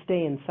you need to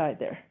stay inside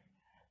there.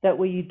 That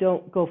way you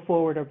don't go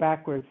forward or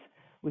backwards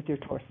with your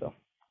torso.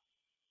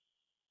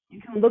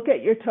 You can look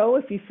at your toe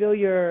if you feel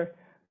your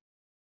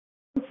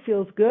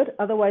feels good.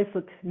 Otherwise,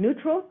 look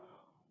neutral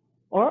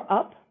or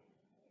up.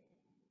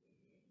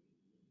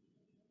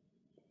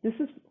 This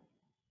is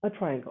a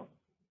triangle.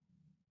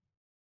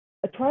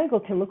 A triangle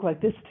can look like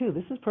this too.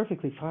 This is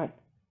perfectly fine.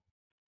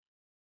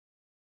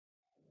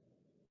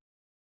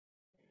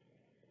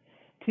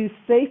 To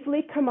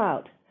safely come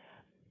out,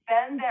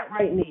 bend that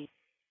right knee.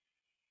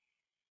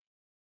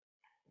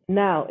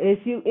 Now, as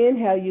you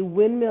inhale, you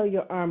windmill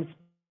your arms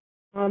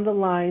on the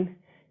line,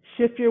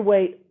 shift your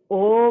weight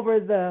over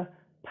the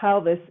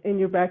pelvis in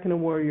your back in a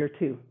warrior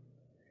two.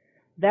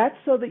 That's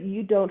so that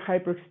you don't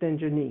hyperextend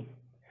your knee.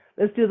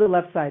 Let's do the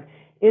left side.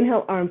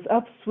 Inhale, arms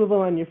up, swivel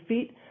on your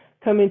feet,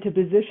 come into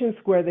position,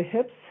 square the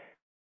hips.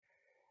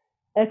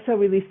 Exhale,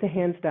 release the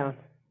hands down.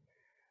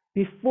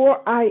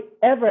 Before I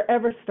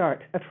ever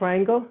start a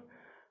triangle,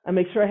 I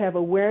make sure I have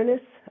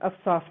awareness of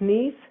soft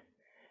knees,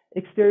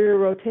 exterior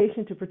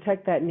rotation to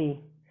protect that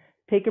knee.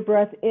 Take a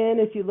breath in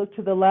as you look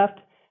to the left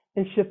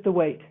and shift the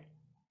weight.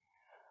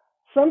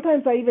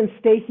 Sometimes I even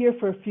stay here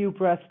for a few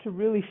breaths to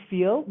really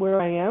feel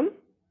where I am.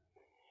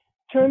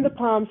 Turn the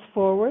palms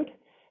forward,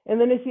 and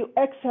then as you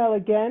exhale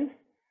again,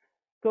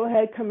 go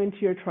ahead, come into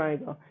your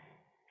triangle.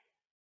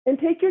 And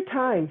take your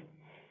time.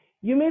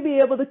 You may be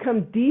able to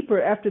come deeper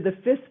after the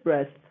fifth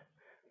breath,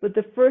 but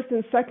the first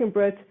and second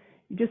breath,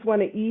 you just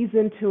want to ease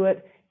into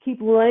it.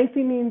 Keep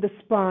lengthening the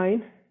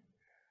spine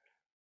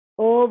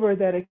over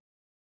that.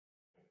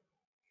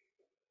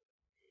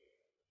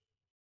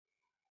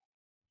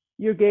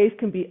 Your gaze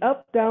can be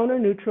up, down, or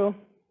neutral.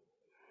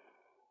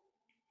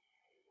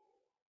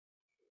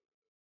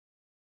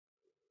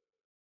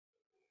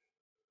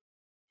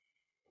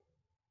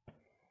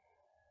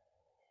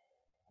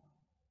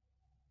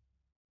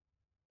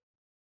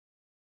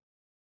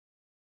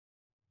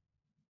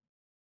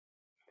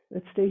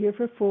 Let's stay here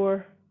for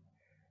 4,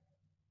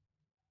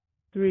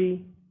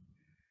 3,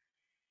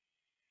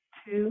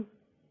 2,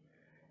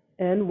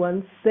 and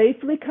 1.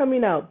 Safely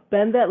coming out.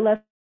 Bend that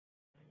left.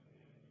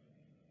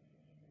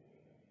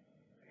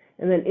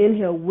 And then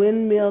inhale,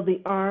 windmill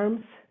the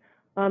arms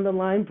on the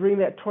line. Bring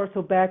that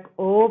torso back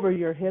over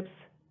your hips.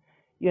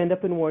 You end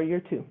up in Warrior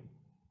Two.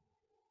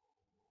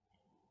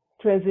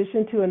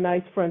 Transition to a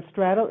nice front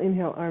straddle.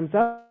 Inhale, arms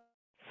up.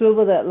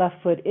 Swivel that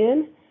left foot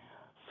in.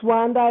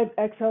 Swan dive,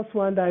 exhale,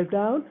 swan dive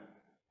down.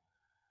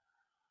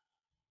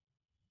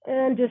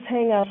 And just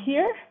hang out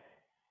here.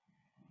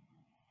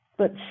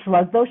 But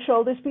shrug those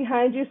shoulders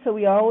behind you so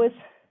we always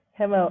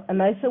have a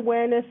nice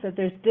awareness that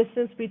there's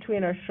distance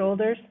between our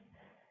shoulders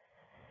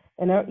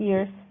and our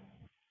ears.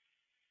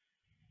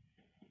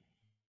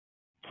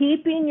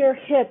 Keeping your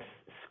hips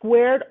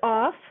squared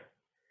off.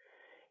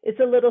 It's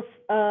a little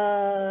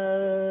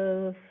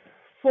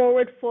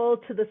forward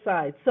fold to the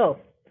side. So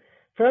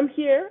from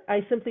here,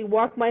 I simply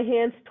walk my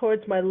hands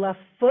towards my left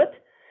foot.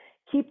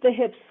 Keep the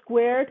hips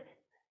squared,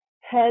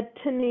 head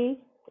to knee,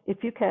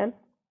 if you can.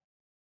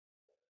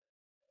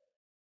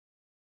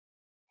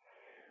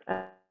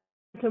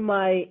 To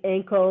my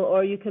ankle,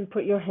 or you can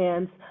put your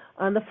hands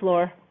on the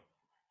floor.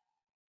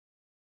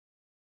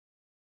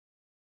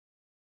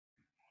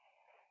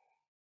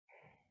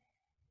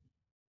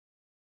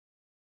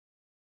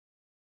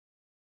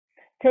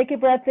 Take a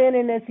breath in,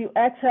 and as you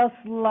exhale,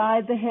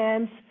 slide the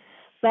hands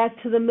back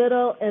to the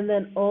middle and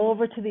then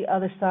over to the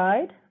other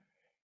side.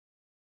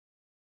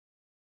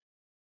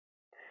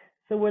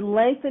 So we're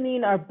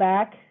lengthening our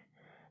back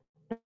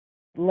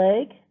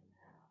leg,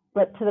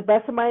 but to the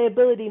best of my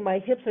ability, my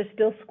hips are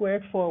still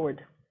squared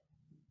forward.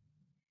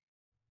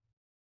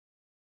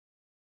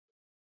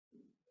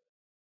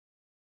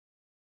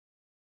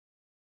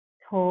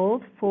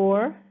 Hold,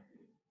 4,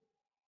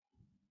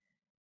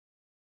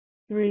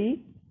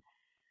 3,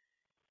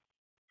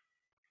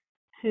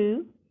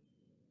 2,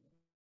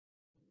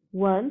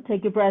 1.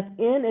 Take a breath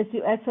in. As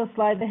you exhale,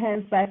 slide the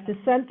hands back to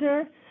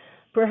center.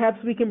 Perhaps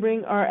we can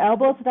bring our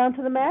elbows down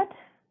to the mat.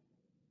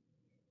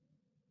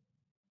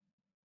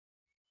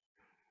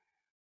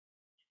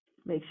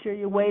 Make sure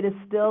your weight is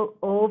still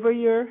over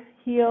your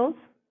heels.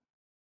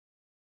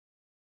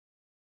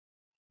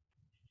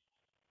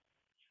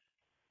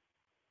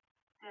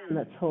 And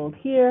let's hold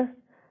here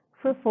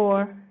for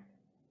 4,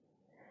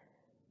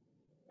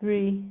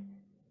 3,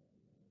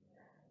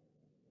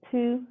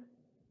 2,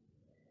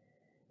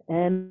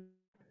 and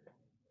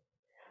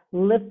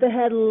lift the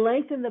head,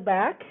 lengthen the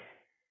back.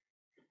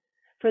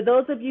 For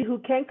those of you who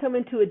can't come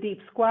into a deep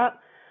squat,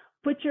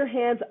 put your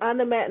hands on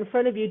the mat in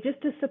front of you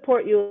just to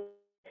support you.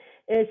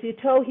 As you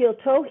toe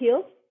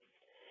heel,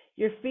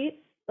 your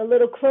feet a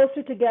little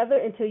closer together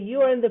until you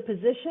are in the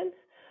position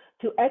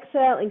to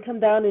exhale and come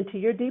down into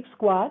your deep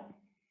squat.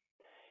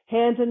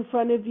 Hands in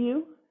front of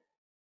you,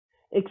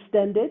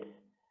 extended.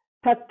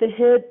 Tuck the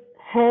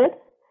head,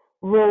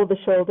 roll the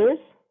shoulders.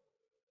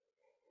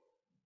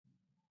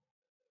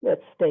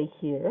 Let's stay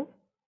here.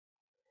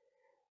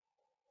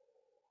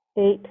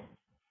 8,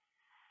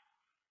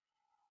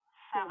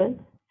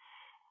 7.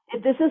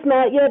 If this is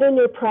not yet in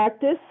your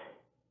practice,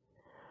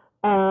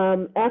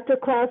 after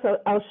class,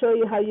 I'll show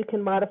you how you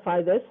can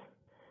modify this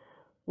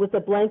with a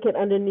blanket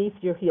underneath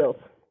your heels.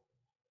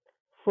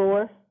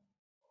 4,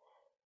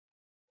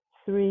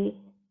 3,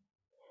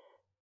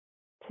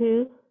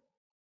 2,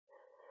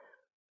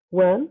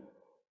 1.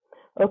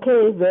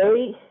 Okay,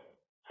 very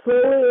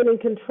slowly and in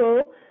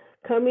control,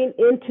 coming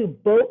into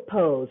boat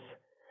pose.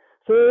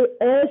 So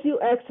as you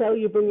exhale,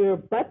 you bring your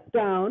butt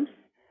down,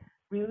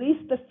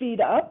 release the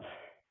feet up,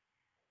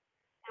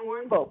 and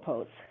we're in boat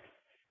pose.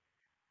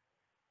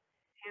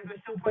 Hands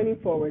are still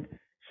pointing forward.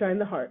 Shine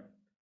the heart.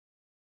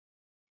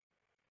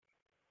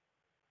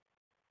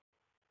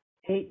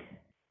 8,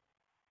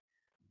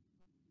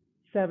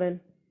 7,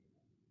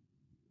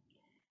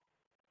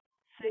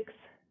 6,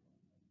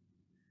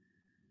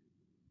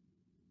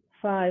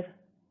 5,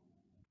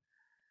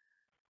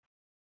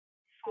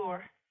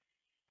 4,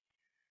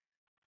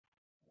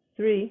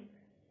 3,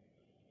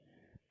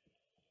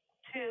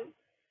 2,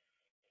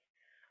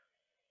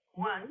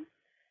 1.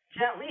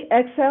 Gently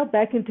exhale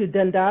back into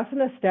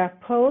Dandasana, staff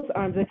pose,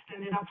 arms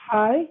extended up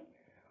high.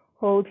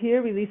 Hold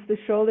here, release the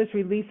shoulders,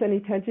 release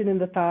any tension in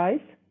the thighs.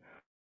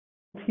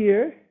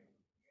 Here,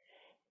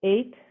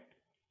 8,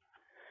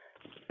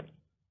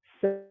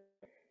 7,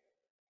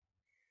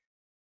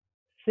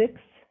 6,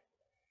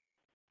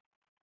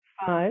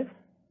 5,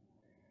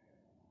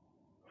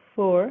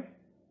 4,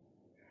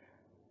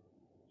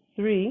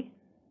 3,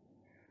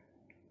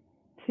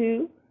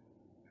 2,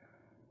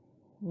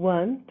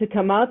 1. To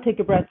come out, take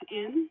a breath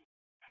in.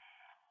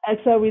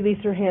 Exhale, release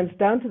your hands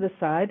down to the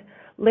side.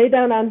 Lay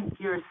down on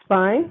your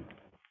spine.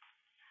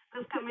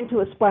 Let's come into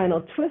a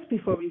spinal twist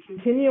before we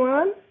continue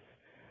on.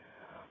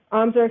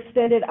 Arms are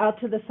extended out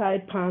to the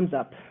side, palms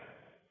up.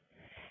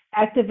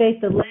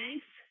 Activate the legs.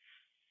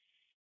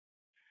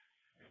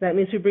 That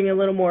means we bring a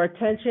little more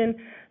attention.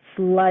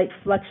 Slight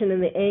flexion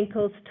in the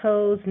ankles,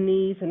 toes,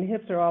 knees, and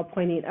hips are all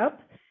pointing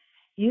up.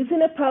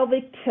 Using a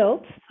pelvic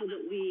tilt so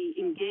that we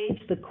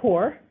engage the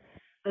core,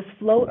 let's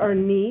float our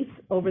knees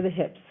over the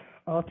hips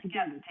all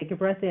together. Take a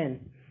breath in.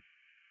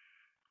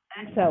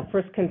 Exhale.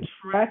 First,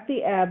 contract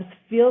the abs,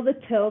 feel the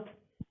tilt,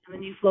 and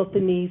then you float the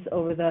knees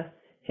over the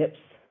hips.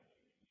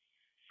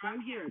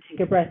 From here, take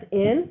a breath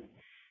in.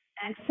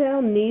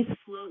 Exhale, knees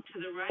float to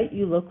the right,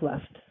 you look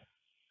left.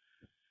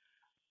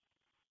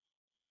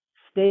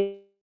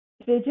 Stay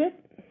fidget,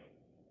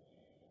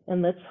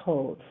 and let's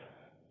hold.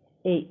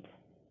 8,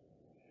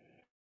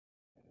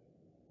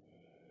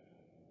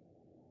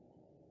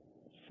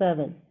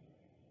 7,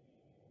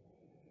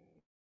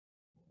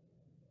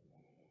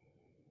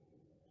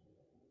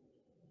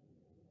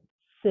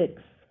 6,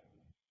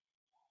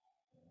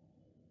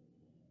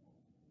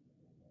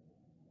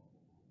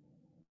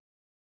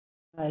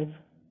 5,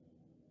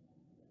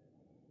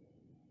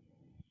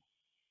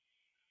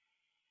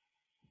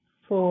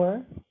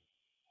 4,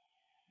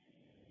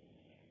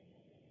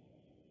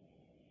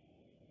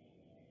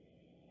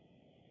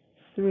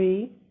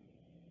 3,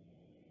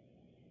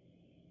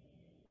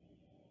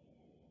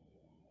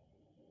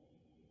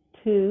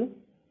 2,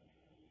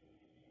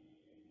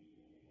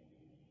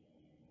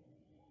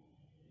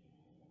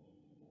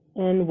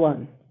 and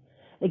 1.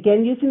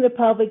 Again, using the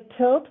pelvic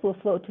tilt, we'll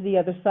float to the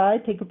other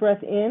side. Take a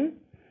breath in.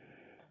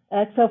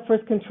 Exhale,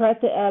 first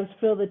contract the abs,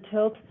 feel the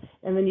tilt,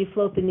 and then you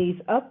float the knees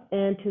up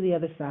and to the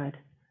other side.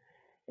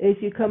 As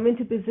you come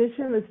into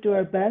position, let's do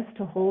our best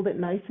to hold it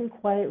nice and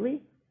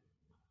quietly.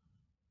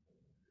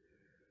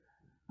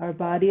 Our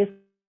body is,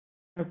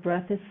 our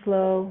breath is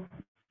slow.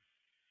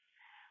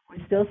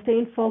 We're still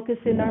staying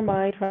focused in our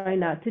mind, trying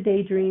not to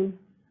daydream.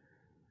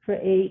 For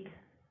 8,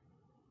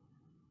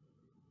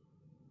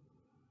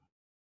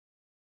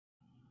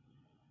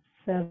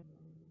 7,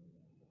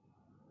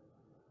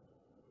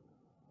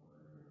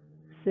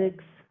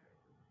 6,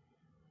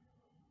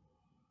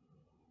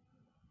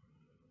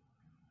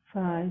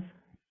 5,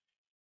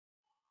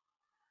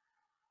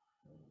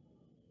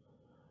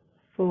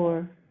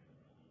 4,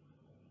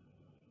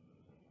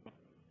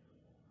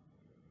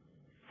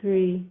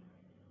 3,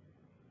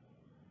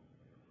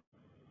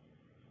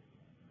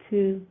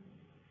 2,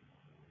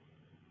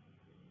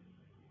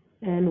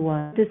 and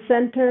 1. To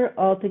center,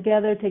 all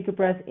together, take a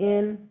breath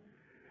in.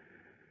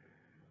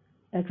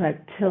 Exhale,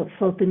 tilt,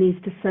 float the knees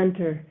to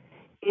center.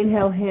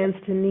 Inhale, hands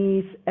to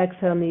knees.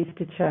 Exhale, knees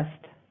to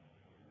chest.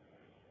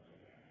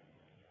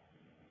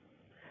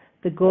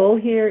 The goal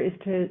here is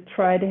to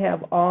try to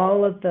have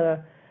all of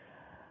the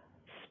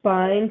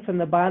spine from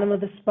the bottom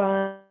of the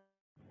spine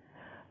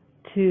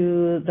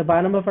to the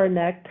bottom of our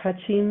neck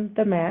touching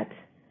the mat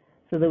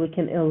so that we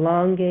can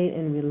elongate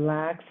and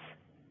relax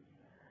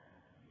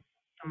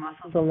the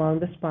muscles along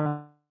the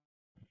spine.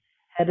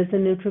 Head is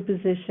in neutral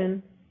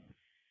position.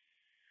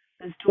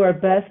 Let's do our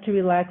best to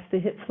relax the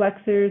hip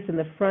flexors in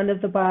the front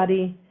of the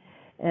body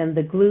and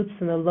the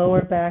glutes in the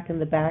lower back and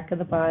the back of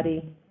the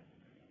body.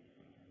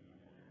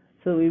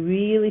 So we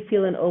really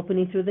feel an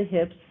opening through the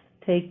hips.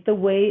 Take the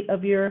weight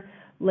of your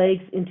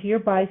legs into your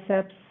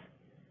biceps.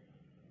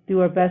 Do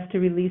our best to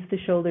release the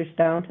shoulders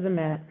down to the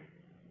mat.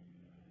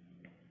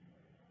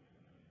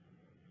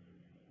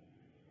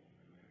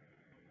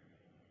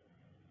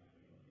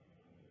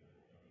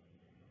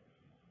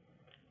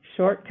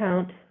 Short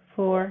count,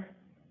 4,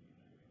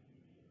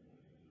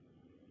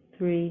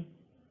 3,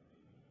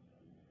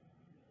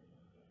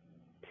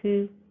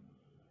 2,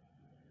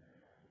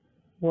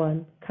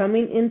 1.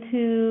 Coming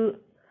into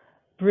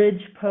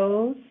bridge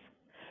pose.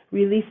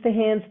 Release the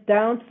hands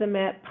down to the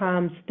mat,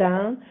 palms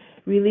down.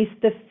 Release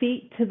the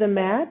feet to the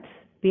mat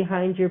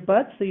behind your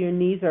butt so your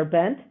knees are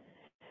bent.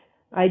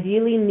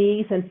 Ideally,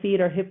 knees and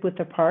feet are hip-width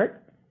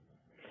apart.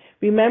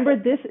 Remember,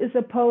 this is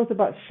a pose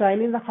about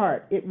shining the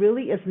heart. It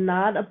really is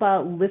not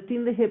about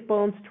lifting the hip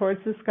bones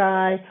towards the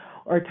sky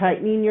or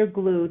tightening your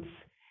glutes.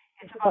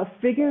 It's about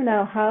figuring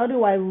out how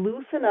do I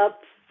loosen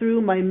up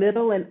through my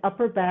middle and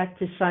upper back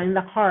to shine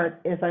the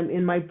heart as I'm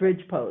in my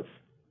bridge pose.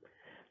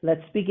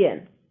 Let's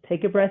begin.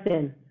 Take a breath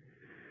in.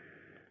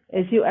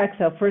 As you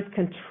exhale, first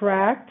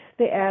contract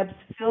the abs,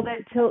 feel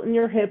that tilt in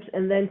your hips,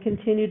 and then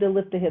continue to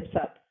lift the hips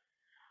up.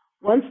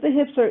 Once the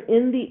hips are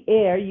in the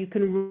air, you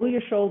can roll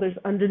your shoulders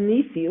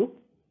underneath you.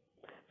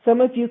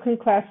 Some of you can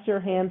clasp your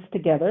hands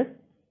together.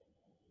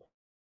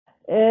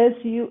 As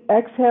you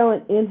exhale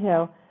and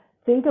inhale,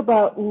 think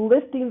about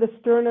lifting the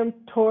sternum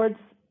towards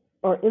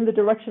or in the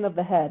direction of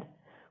the head,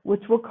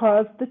 which will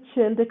cause the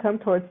chin to come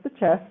towards the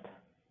chest.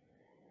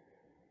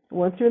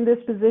 Once you're in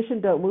this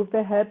position, don't move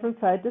the head from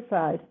side to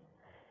side.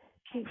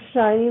 Keep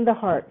shining the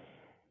heart.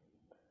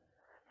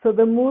 So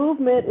the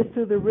movement is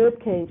through the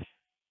rib cage.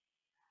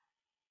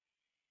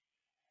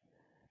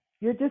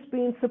 You're just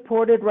being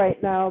supported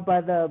right now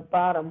by the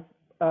bottom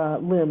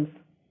limbs.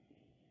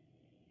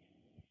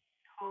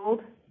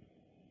 Hold.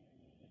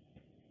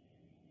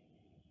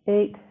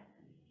 8,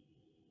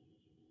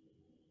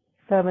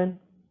 7,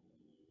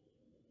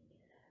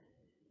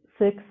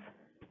 6,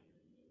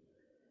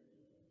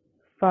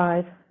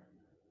 5,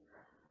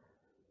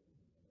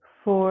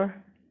 4,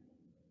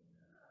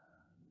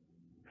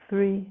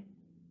 3,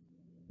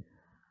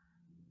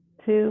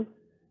 2,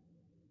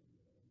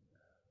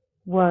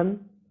 1.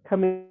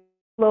 Coming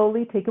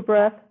slowly, take a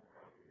breath.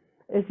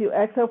 As you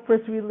exhale,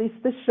 first release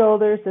the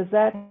shoulders. As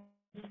that,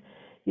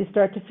 you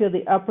start to feel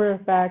the upper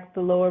back,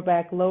 the lower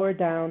back, lower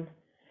down.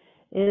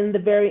 In the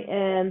very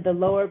end, the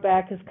lower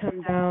back has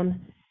come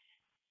down,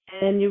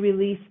 and you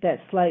release that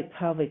slight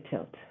pelvic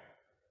tilt.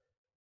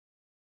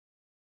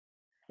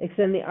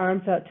 Extend the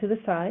arms out to the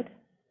side.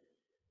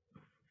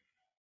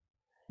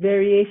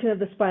 Variation of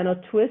the spinal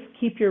twist.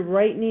 Keep your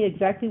right knee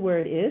exactly where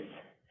it is,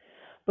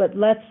 but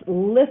let's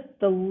lift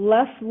the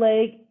left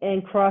leg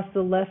and cross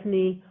the left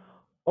knee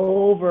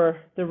over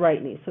the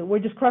right knee. So we're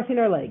just crossing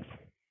our legs.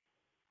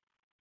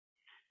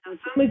 Now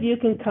some of you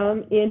can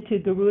come into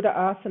Garuda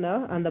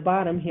Asana on the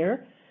bottom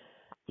here,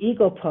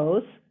 eagle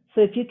pose.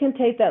 So if you can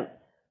take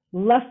that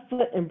left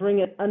foot and bring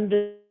it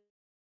underneath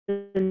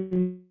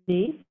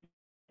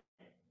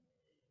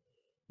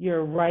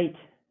your right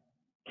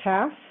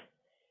calf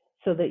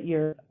so that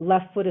your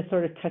left foot is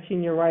sort of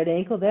touching your right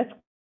ankle, that's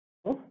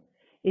cool.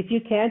 If you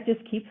can't, just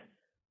keep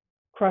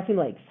crossing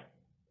legs.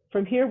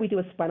 From here, we do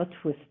a spinal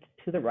twist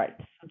to the right.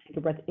 So take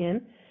a breath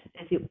in.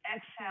 As you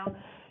exhale,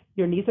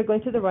 your knees are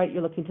going to the right,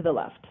 you're looking to the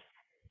left.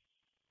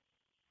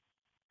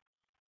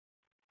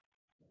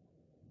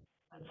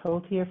 Let's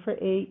hold here for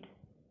 8,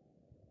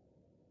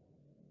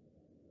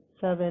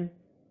 7,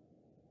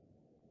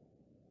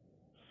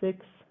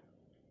 6,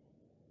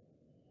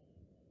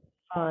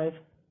 5,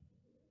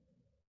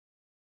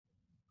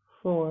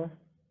 4,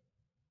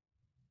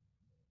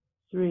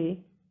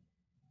 3,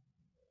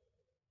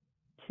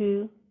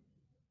 2,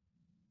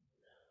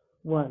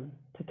 1.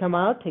 To come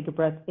out, take a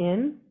breath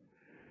in.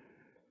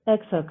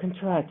 Exhale,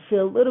 contract.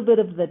 Feel a little bit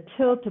of the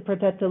tilt to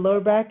protect the lower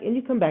back, and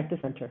you come back to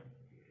center.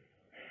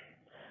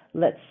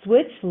 Let's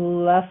switch.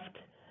 Left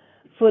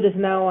foot is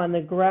now on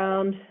the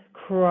ground.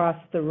 Cross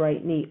the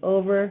right knee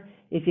over.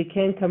 If you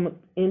can, come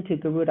into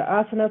Garuda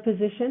Asana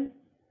position.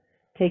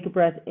 Take a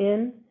breath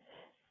in,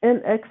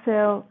 and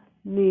exhale.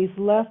 Knees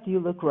left, you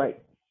look right.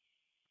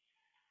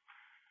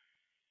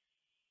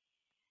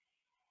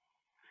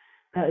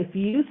 Now, if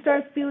you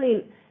start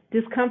feeling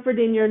discomfort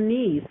in your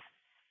knees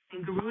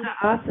in Garuda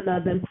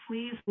Asana, then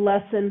please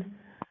lessen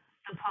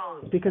the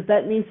pose, because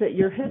that means that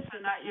your hips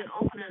are not yet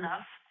open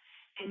enough,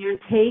 and you're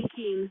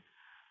taking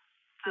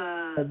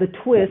the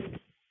twist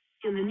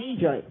in the knee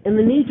joint. And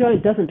the knee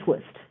joint doesn't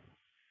twist.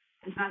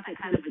 It's not that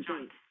kind of a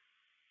joint.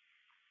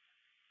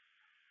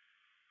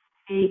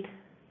 8,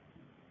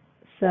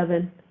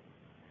 7,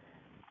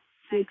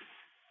 6,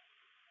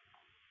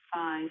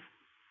 5,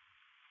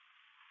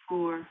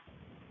 4,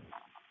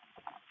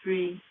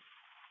 3,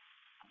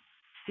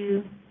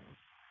 2,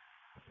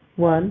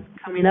 1.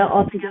 Coming out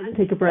all together,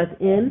 take a breath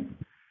in.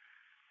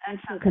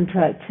 Exhale,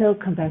 contract, tilt,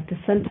 come back to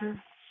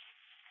center.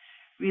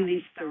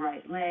 Release the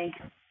right leg.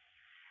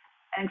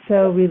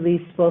 Exhale,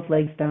 release both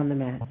legs down the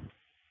mat.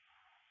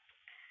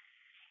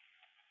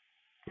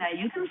 Now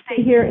you can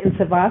stay here in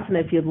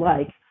Savasana if you'd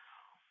like,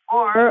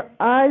 or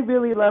I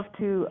really love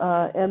to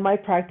end my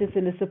practice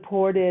in a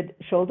supported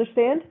shoulder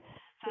stand.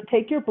 So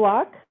take your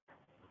block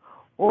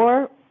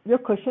or your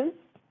cushion,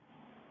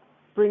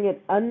 bring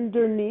it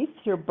underneath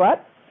your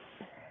butt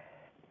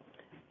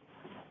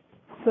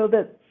so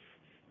that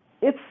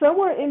it's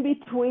somewhere in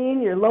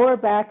between your lower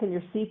back and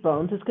your seat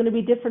bones. It's going to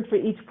be different for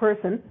each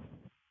person.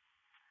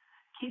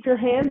 Keep your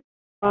hands in the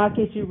block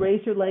as you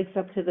raise your legs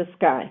up to the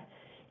sky.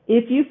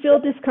 If you feel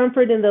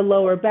discomfort in the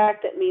lower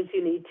back, that means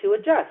you need to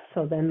adjust.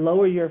 So then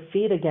lower your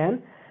feet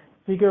again,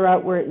 figure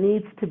out where it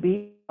needs to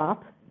be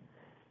up,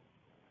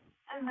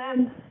 and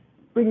then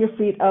bring your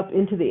feet up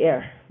into the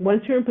air.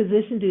 Once you're in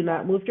position, do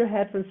not move your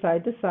head from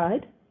side to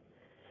side.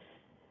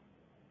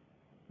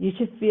 You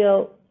should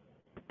feel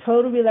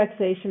total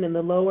relaxation in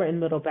the lower and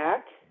middle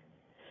back.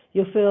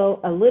 You'll feel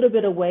a little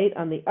bit of weight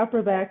on the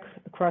upper back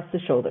across the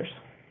shoulders.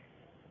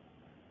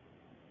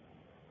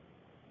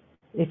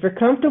 If you're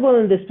comfortable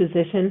in this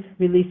position,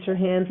 release your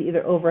hands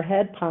either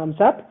overhead, palms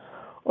up,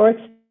 or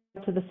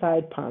extend to the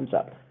side, palms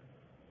up.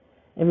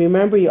 And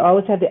remember, you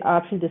always have the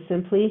option to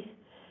simply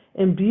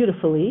and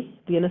beautifully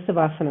be in a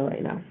Savasana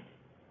right now.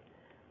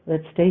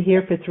 Let's stay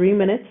here for 3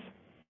 minutes.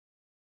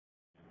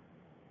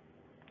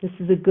 This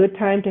is a good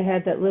time to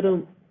have that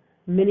little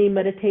mini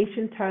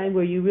meditation time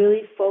where you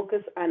really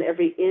focus on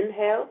every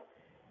inhale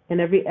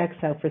and every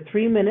exhale for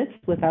 3 minutes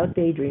without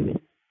daydreaming.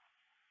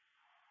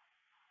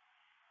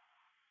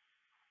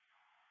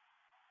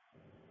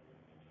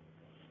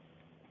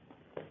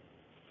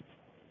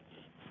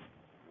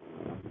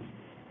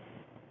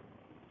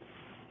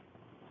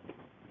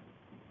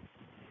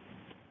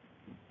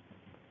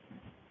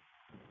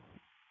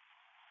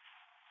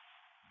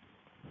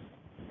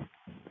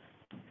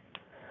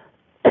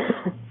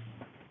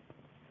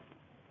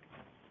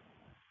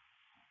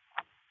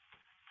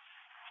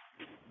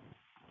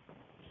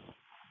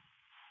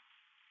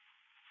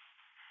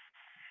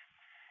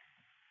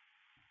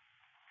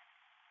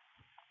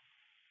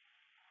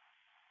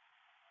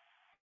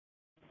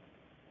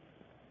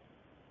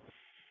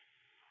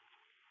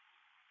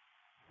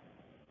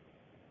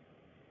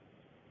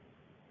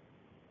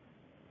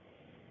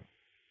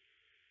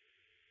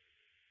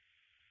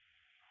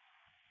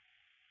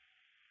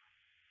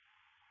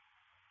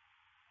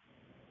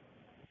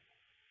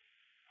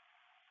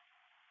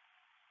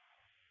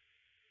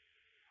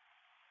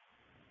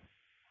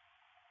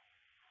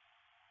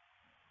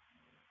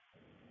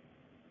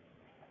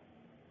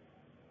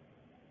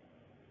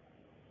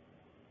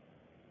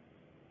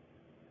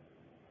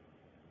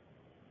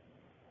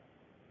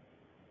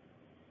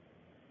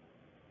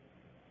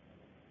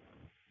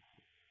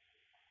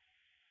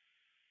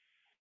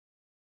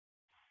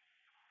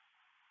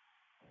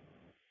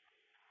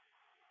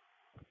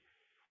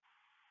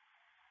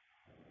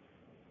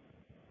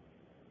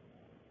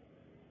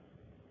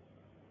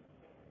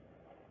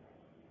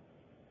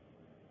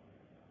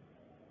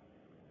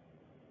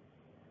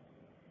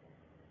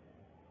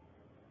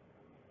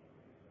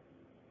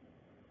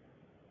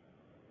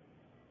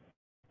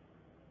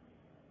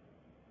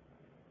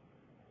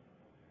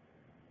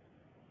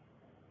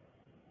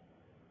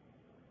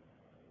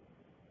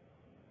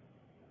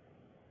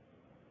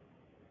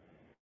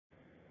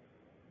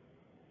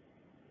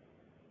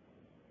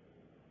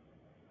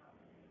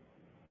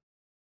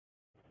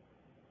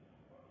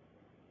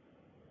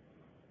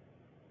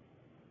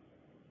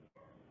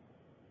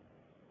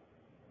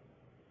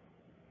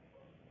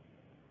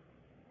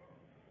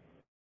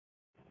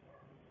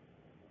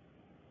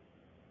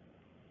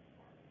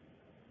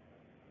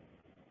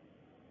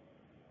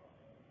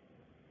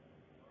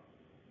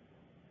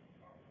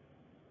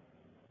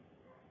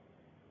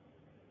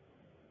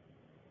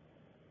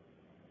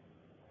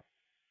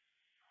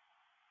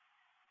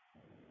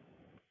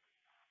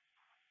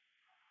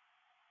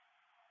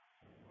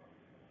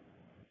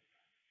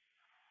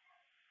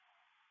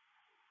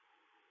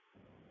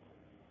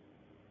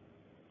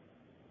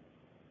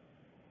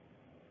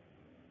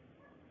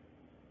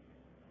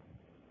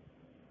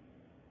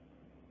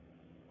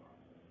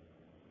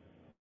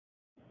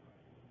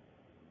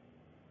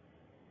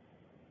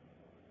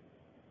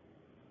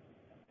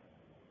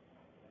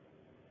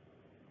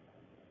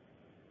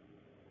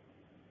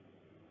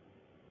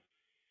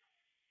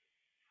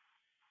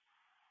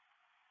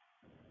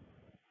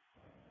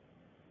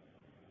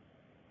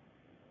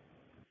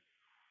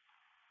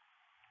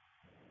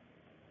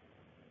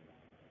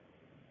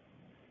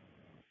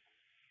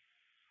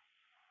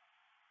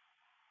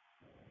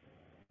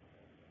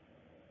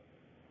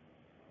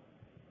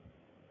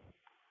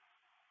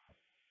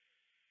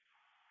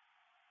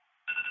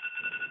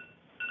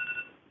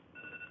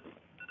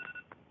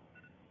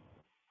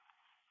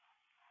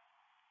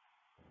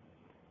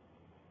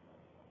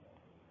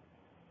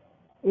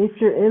 If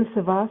you're in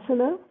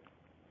Savasana,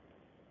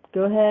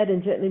 go ahead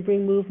and gently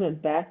bring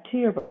movement back to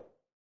your body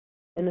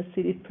in a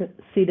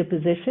seated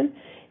position.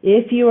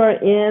 If you are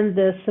in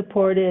the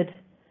supported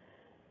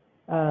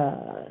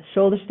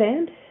shoulder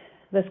stand,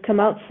 let's come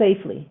out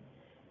safely.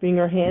 Bring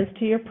your hands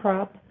to your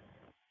prop,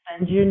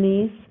 bend your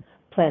knees,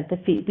 plant the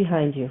feet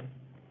behind you.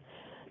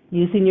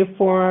 Using your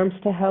forearms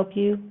to help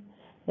you,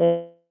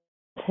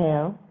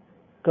 exhale,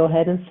 go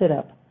ahead and sit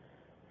up.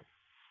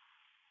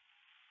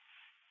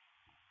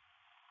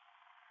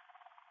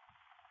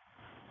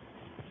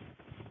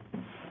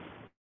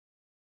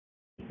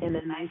 In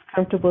a nice,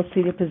 comfortable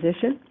seated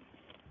position.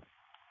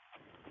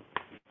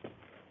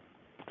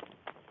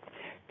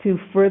 To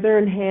further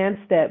enhance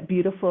that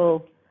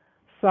beautiful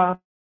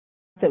soft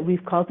that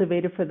we've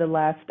cultivated for the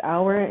last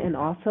hour, and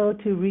also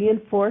to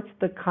reinforce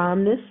the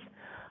calmness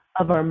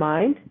of our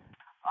mind,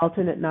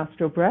 alternate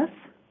nostril breath,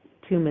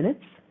 2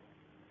 minutes.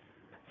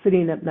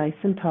 Sitting up nice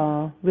and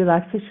tall,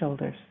 relax the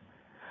shoulders.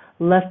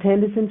 Left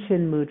hand is in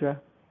chin mudra.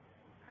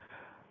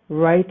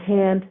 Right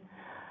hand,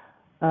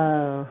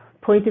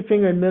 pointer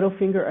finger and middle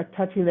finger are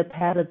touching the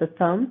pad of the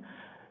thumb.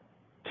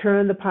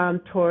 Turn the palm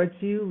towards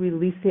you,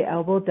 release the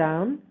elbow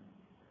down.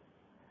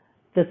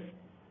 The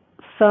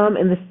thumb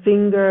and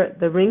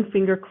the ring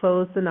finger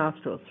close the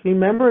nostrils.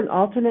 Remember, an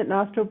alternate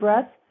nostril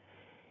breath,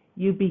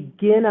 you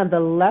begin on the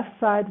left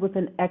side with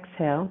an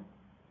exhale.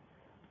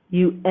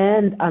 You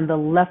end on the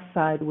left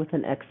side with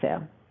an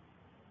exhale.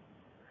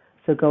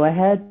 So go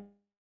ahead,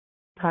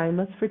 time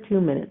us for 2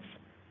 minutes.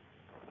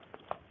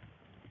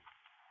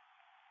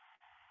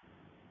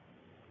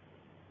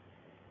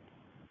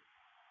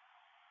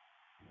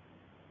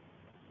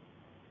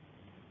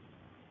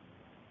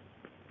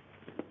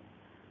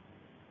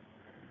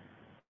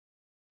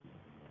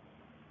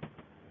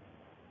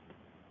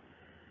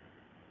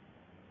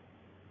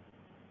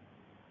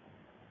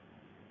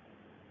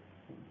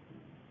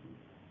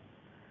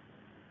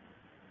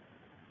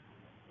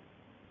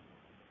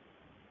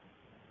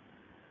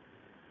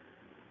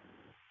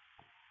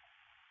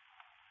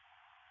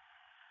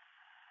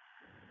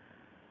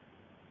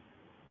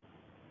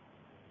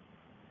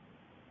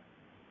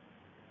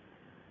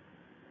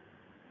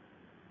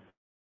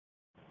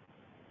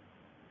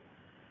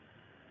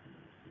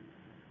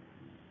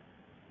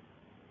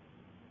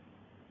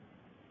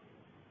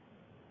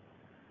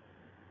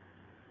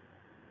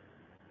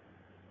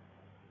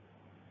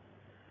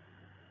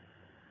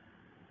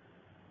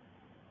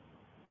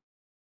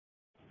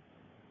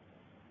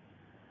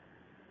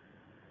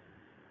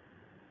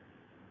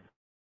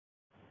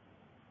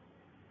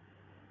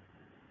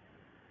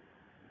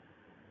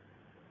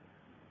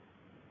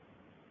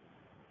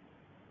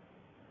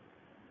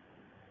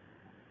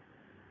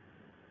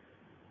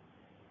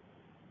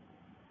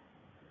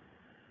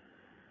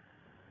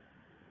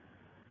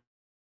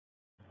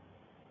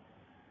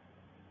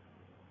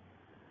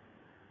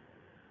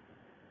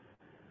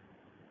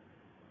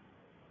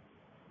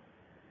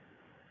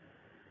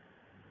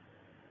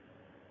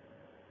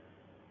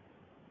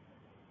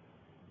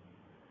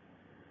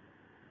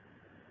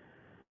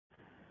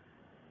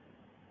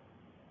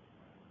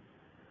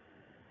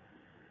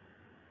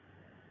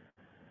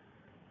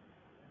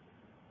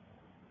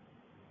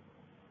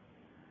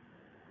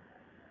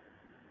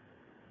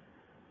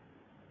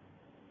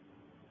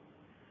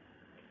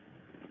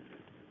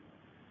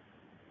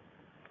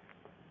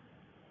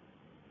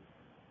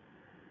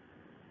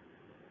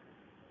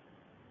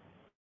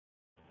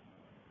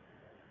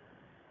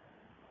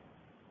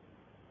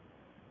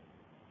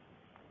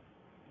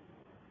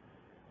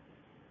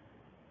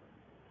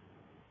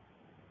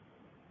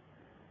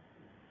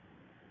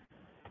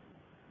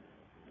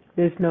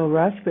 There's no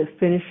rush, but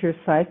finish your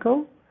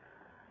cycle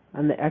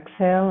on the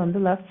exhale on the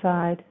left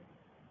side,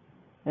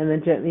 and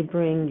then gently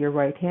bring your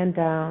right hand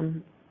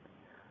down.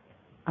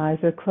 Eyes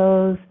are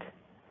closed.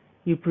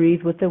 You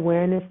breathe with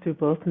awareness through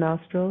both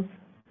nostrils.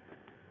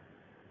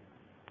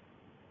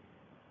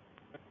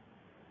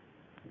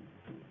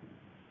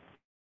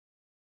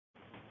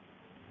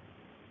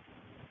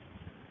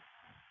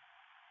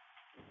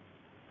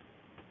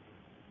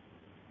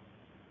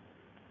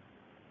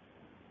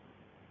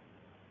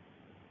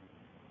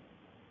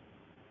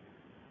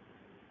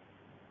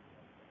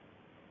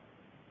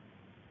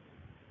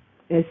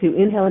 As you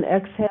inhale and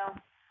exhale,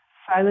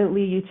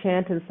 silently you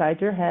chant inside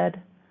your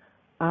head,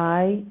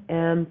 I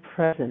am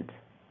present.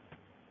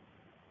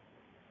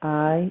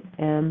 I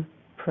am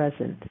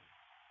present.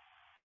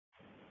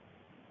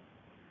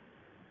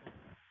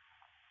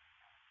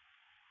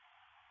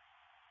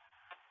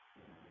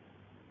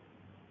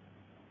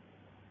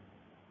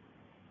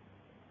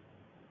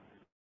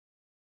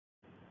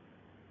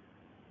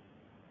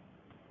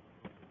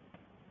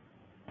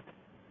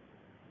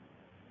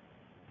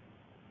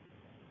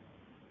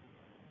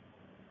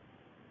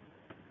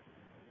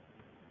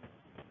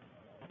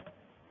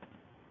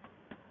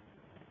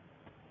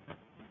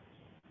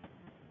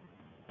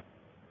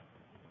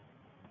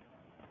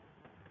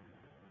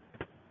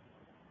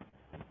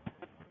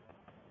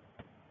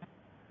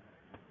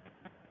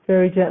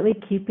 Very gently,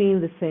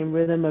 keeping the same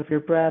rhythm of your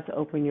breath,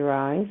 open your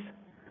eyes.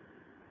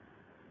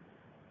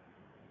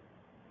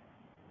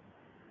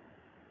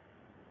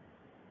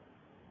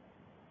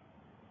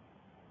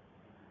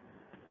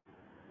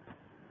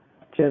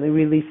 Gently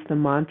release the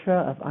mantra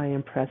of I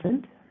am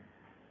present.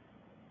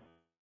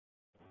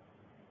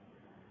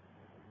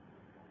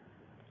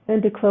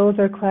 And to close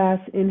our class,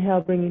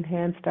 inhale, bringing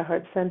hands to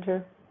heart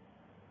center.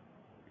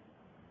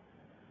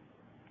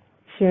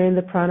 Sharing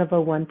the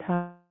pranava one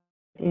time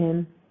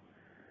in.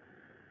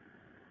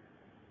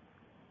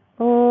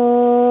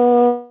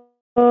 Om.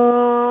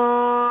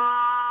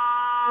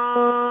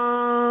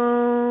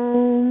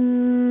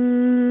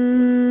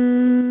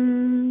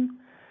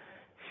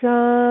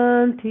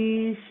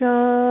 Shanti,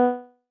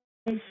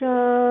 Shanti,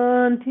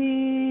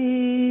 Shanti.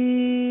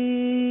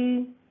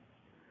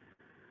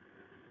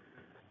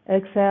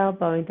 Exhale,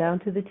 bowing down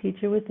to the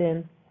teacher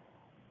within.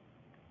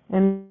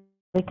 And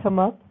they come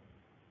up.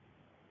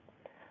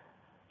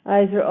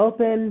 Eyes are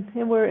open,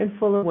 and we're in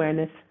full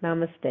awareness.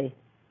 Namaste.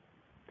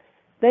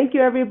 Thank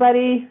you,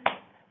 everybody.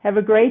 Have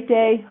a great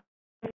day.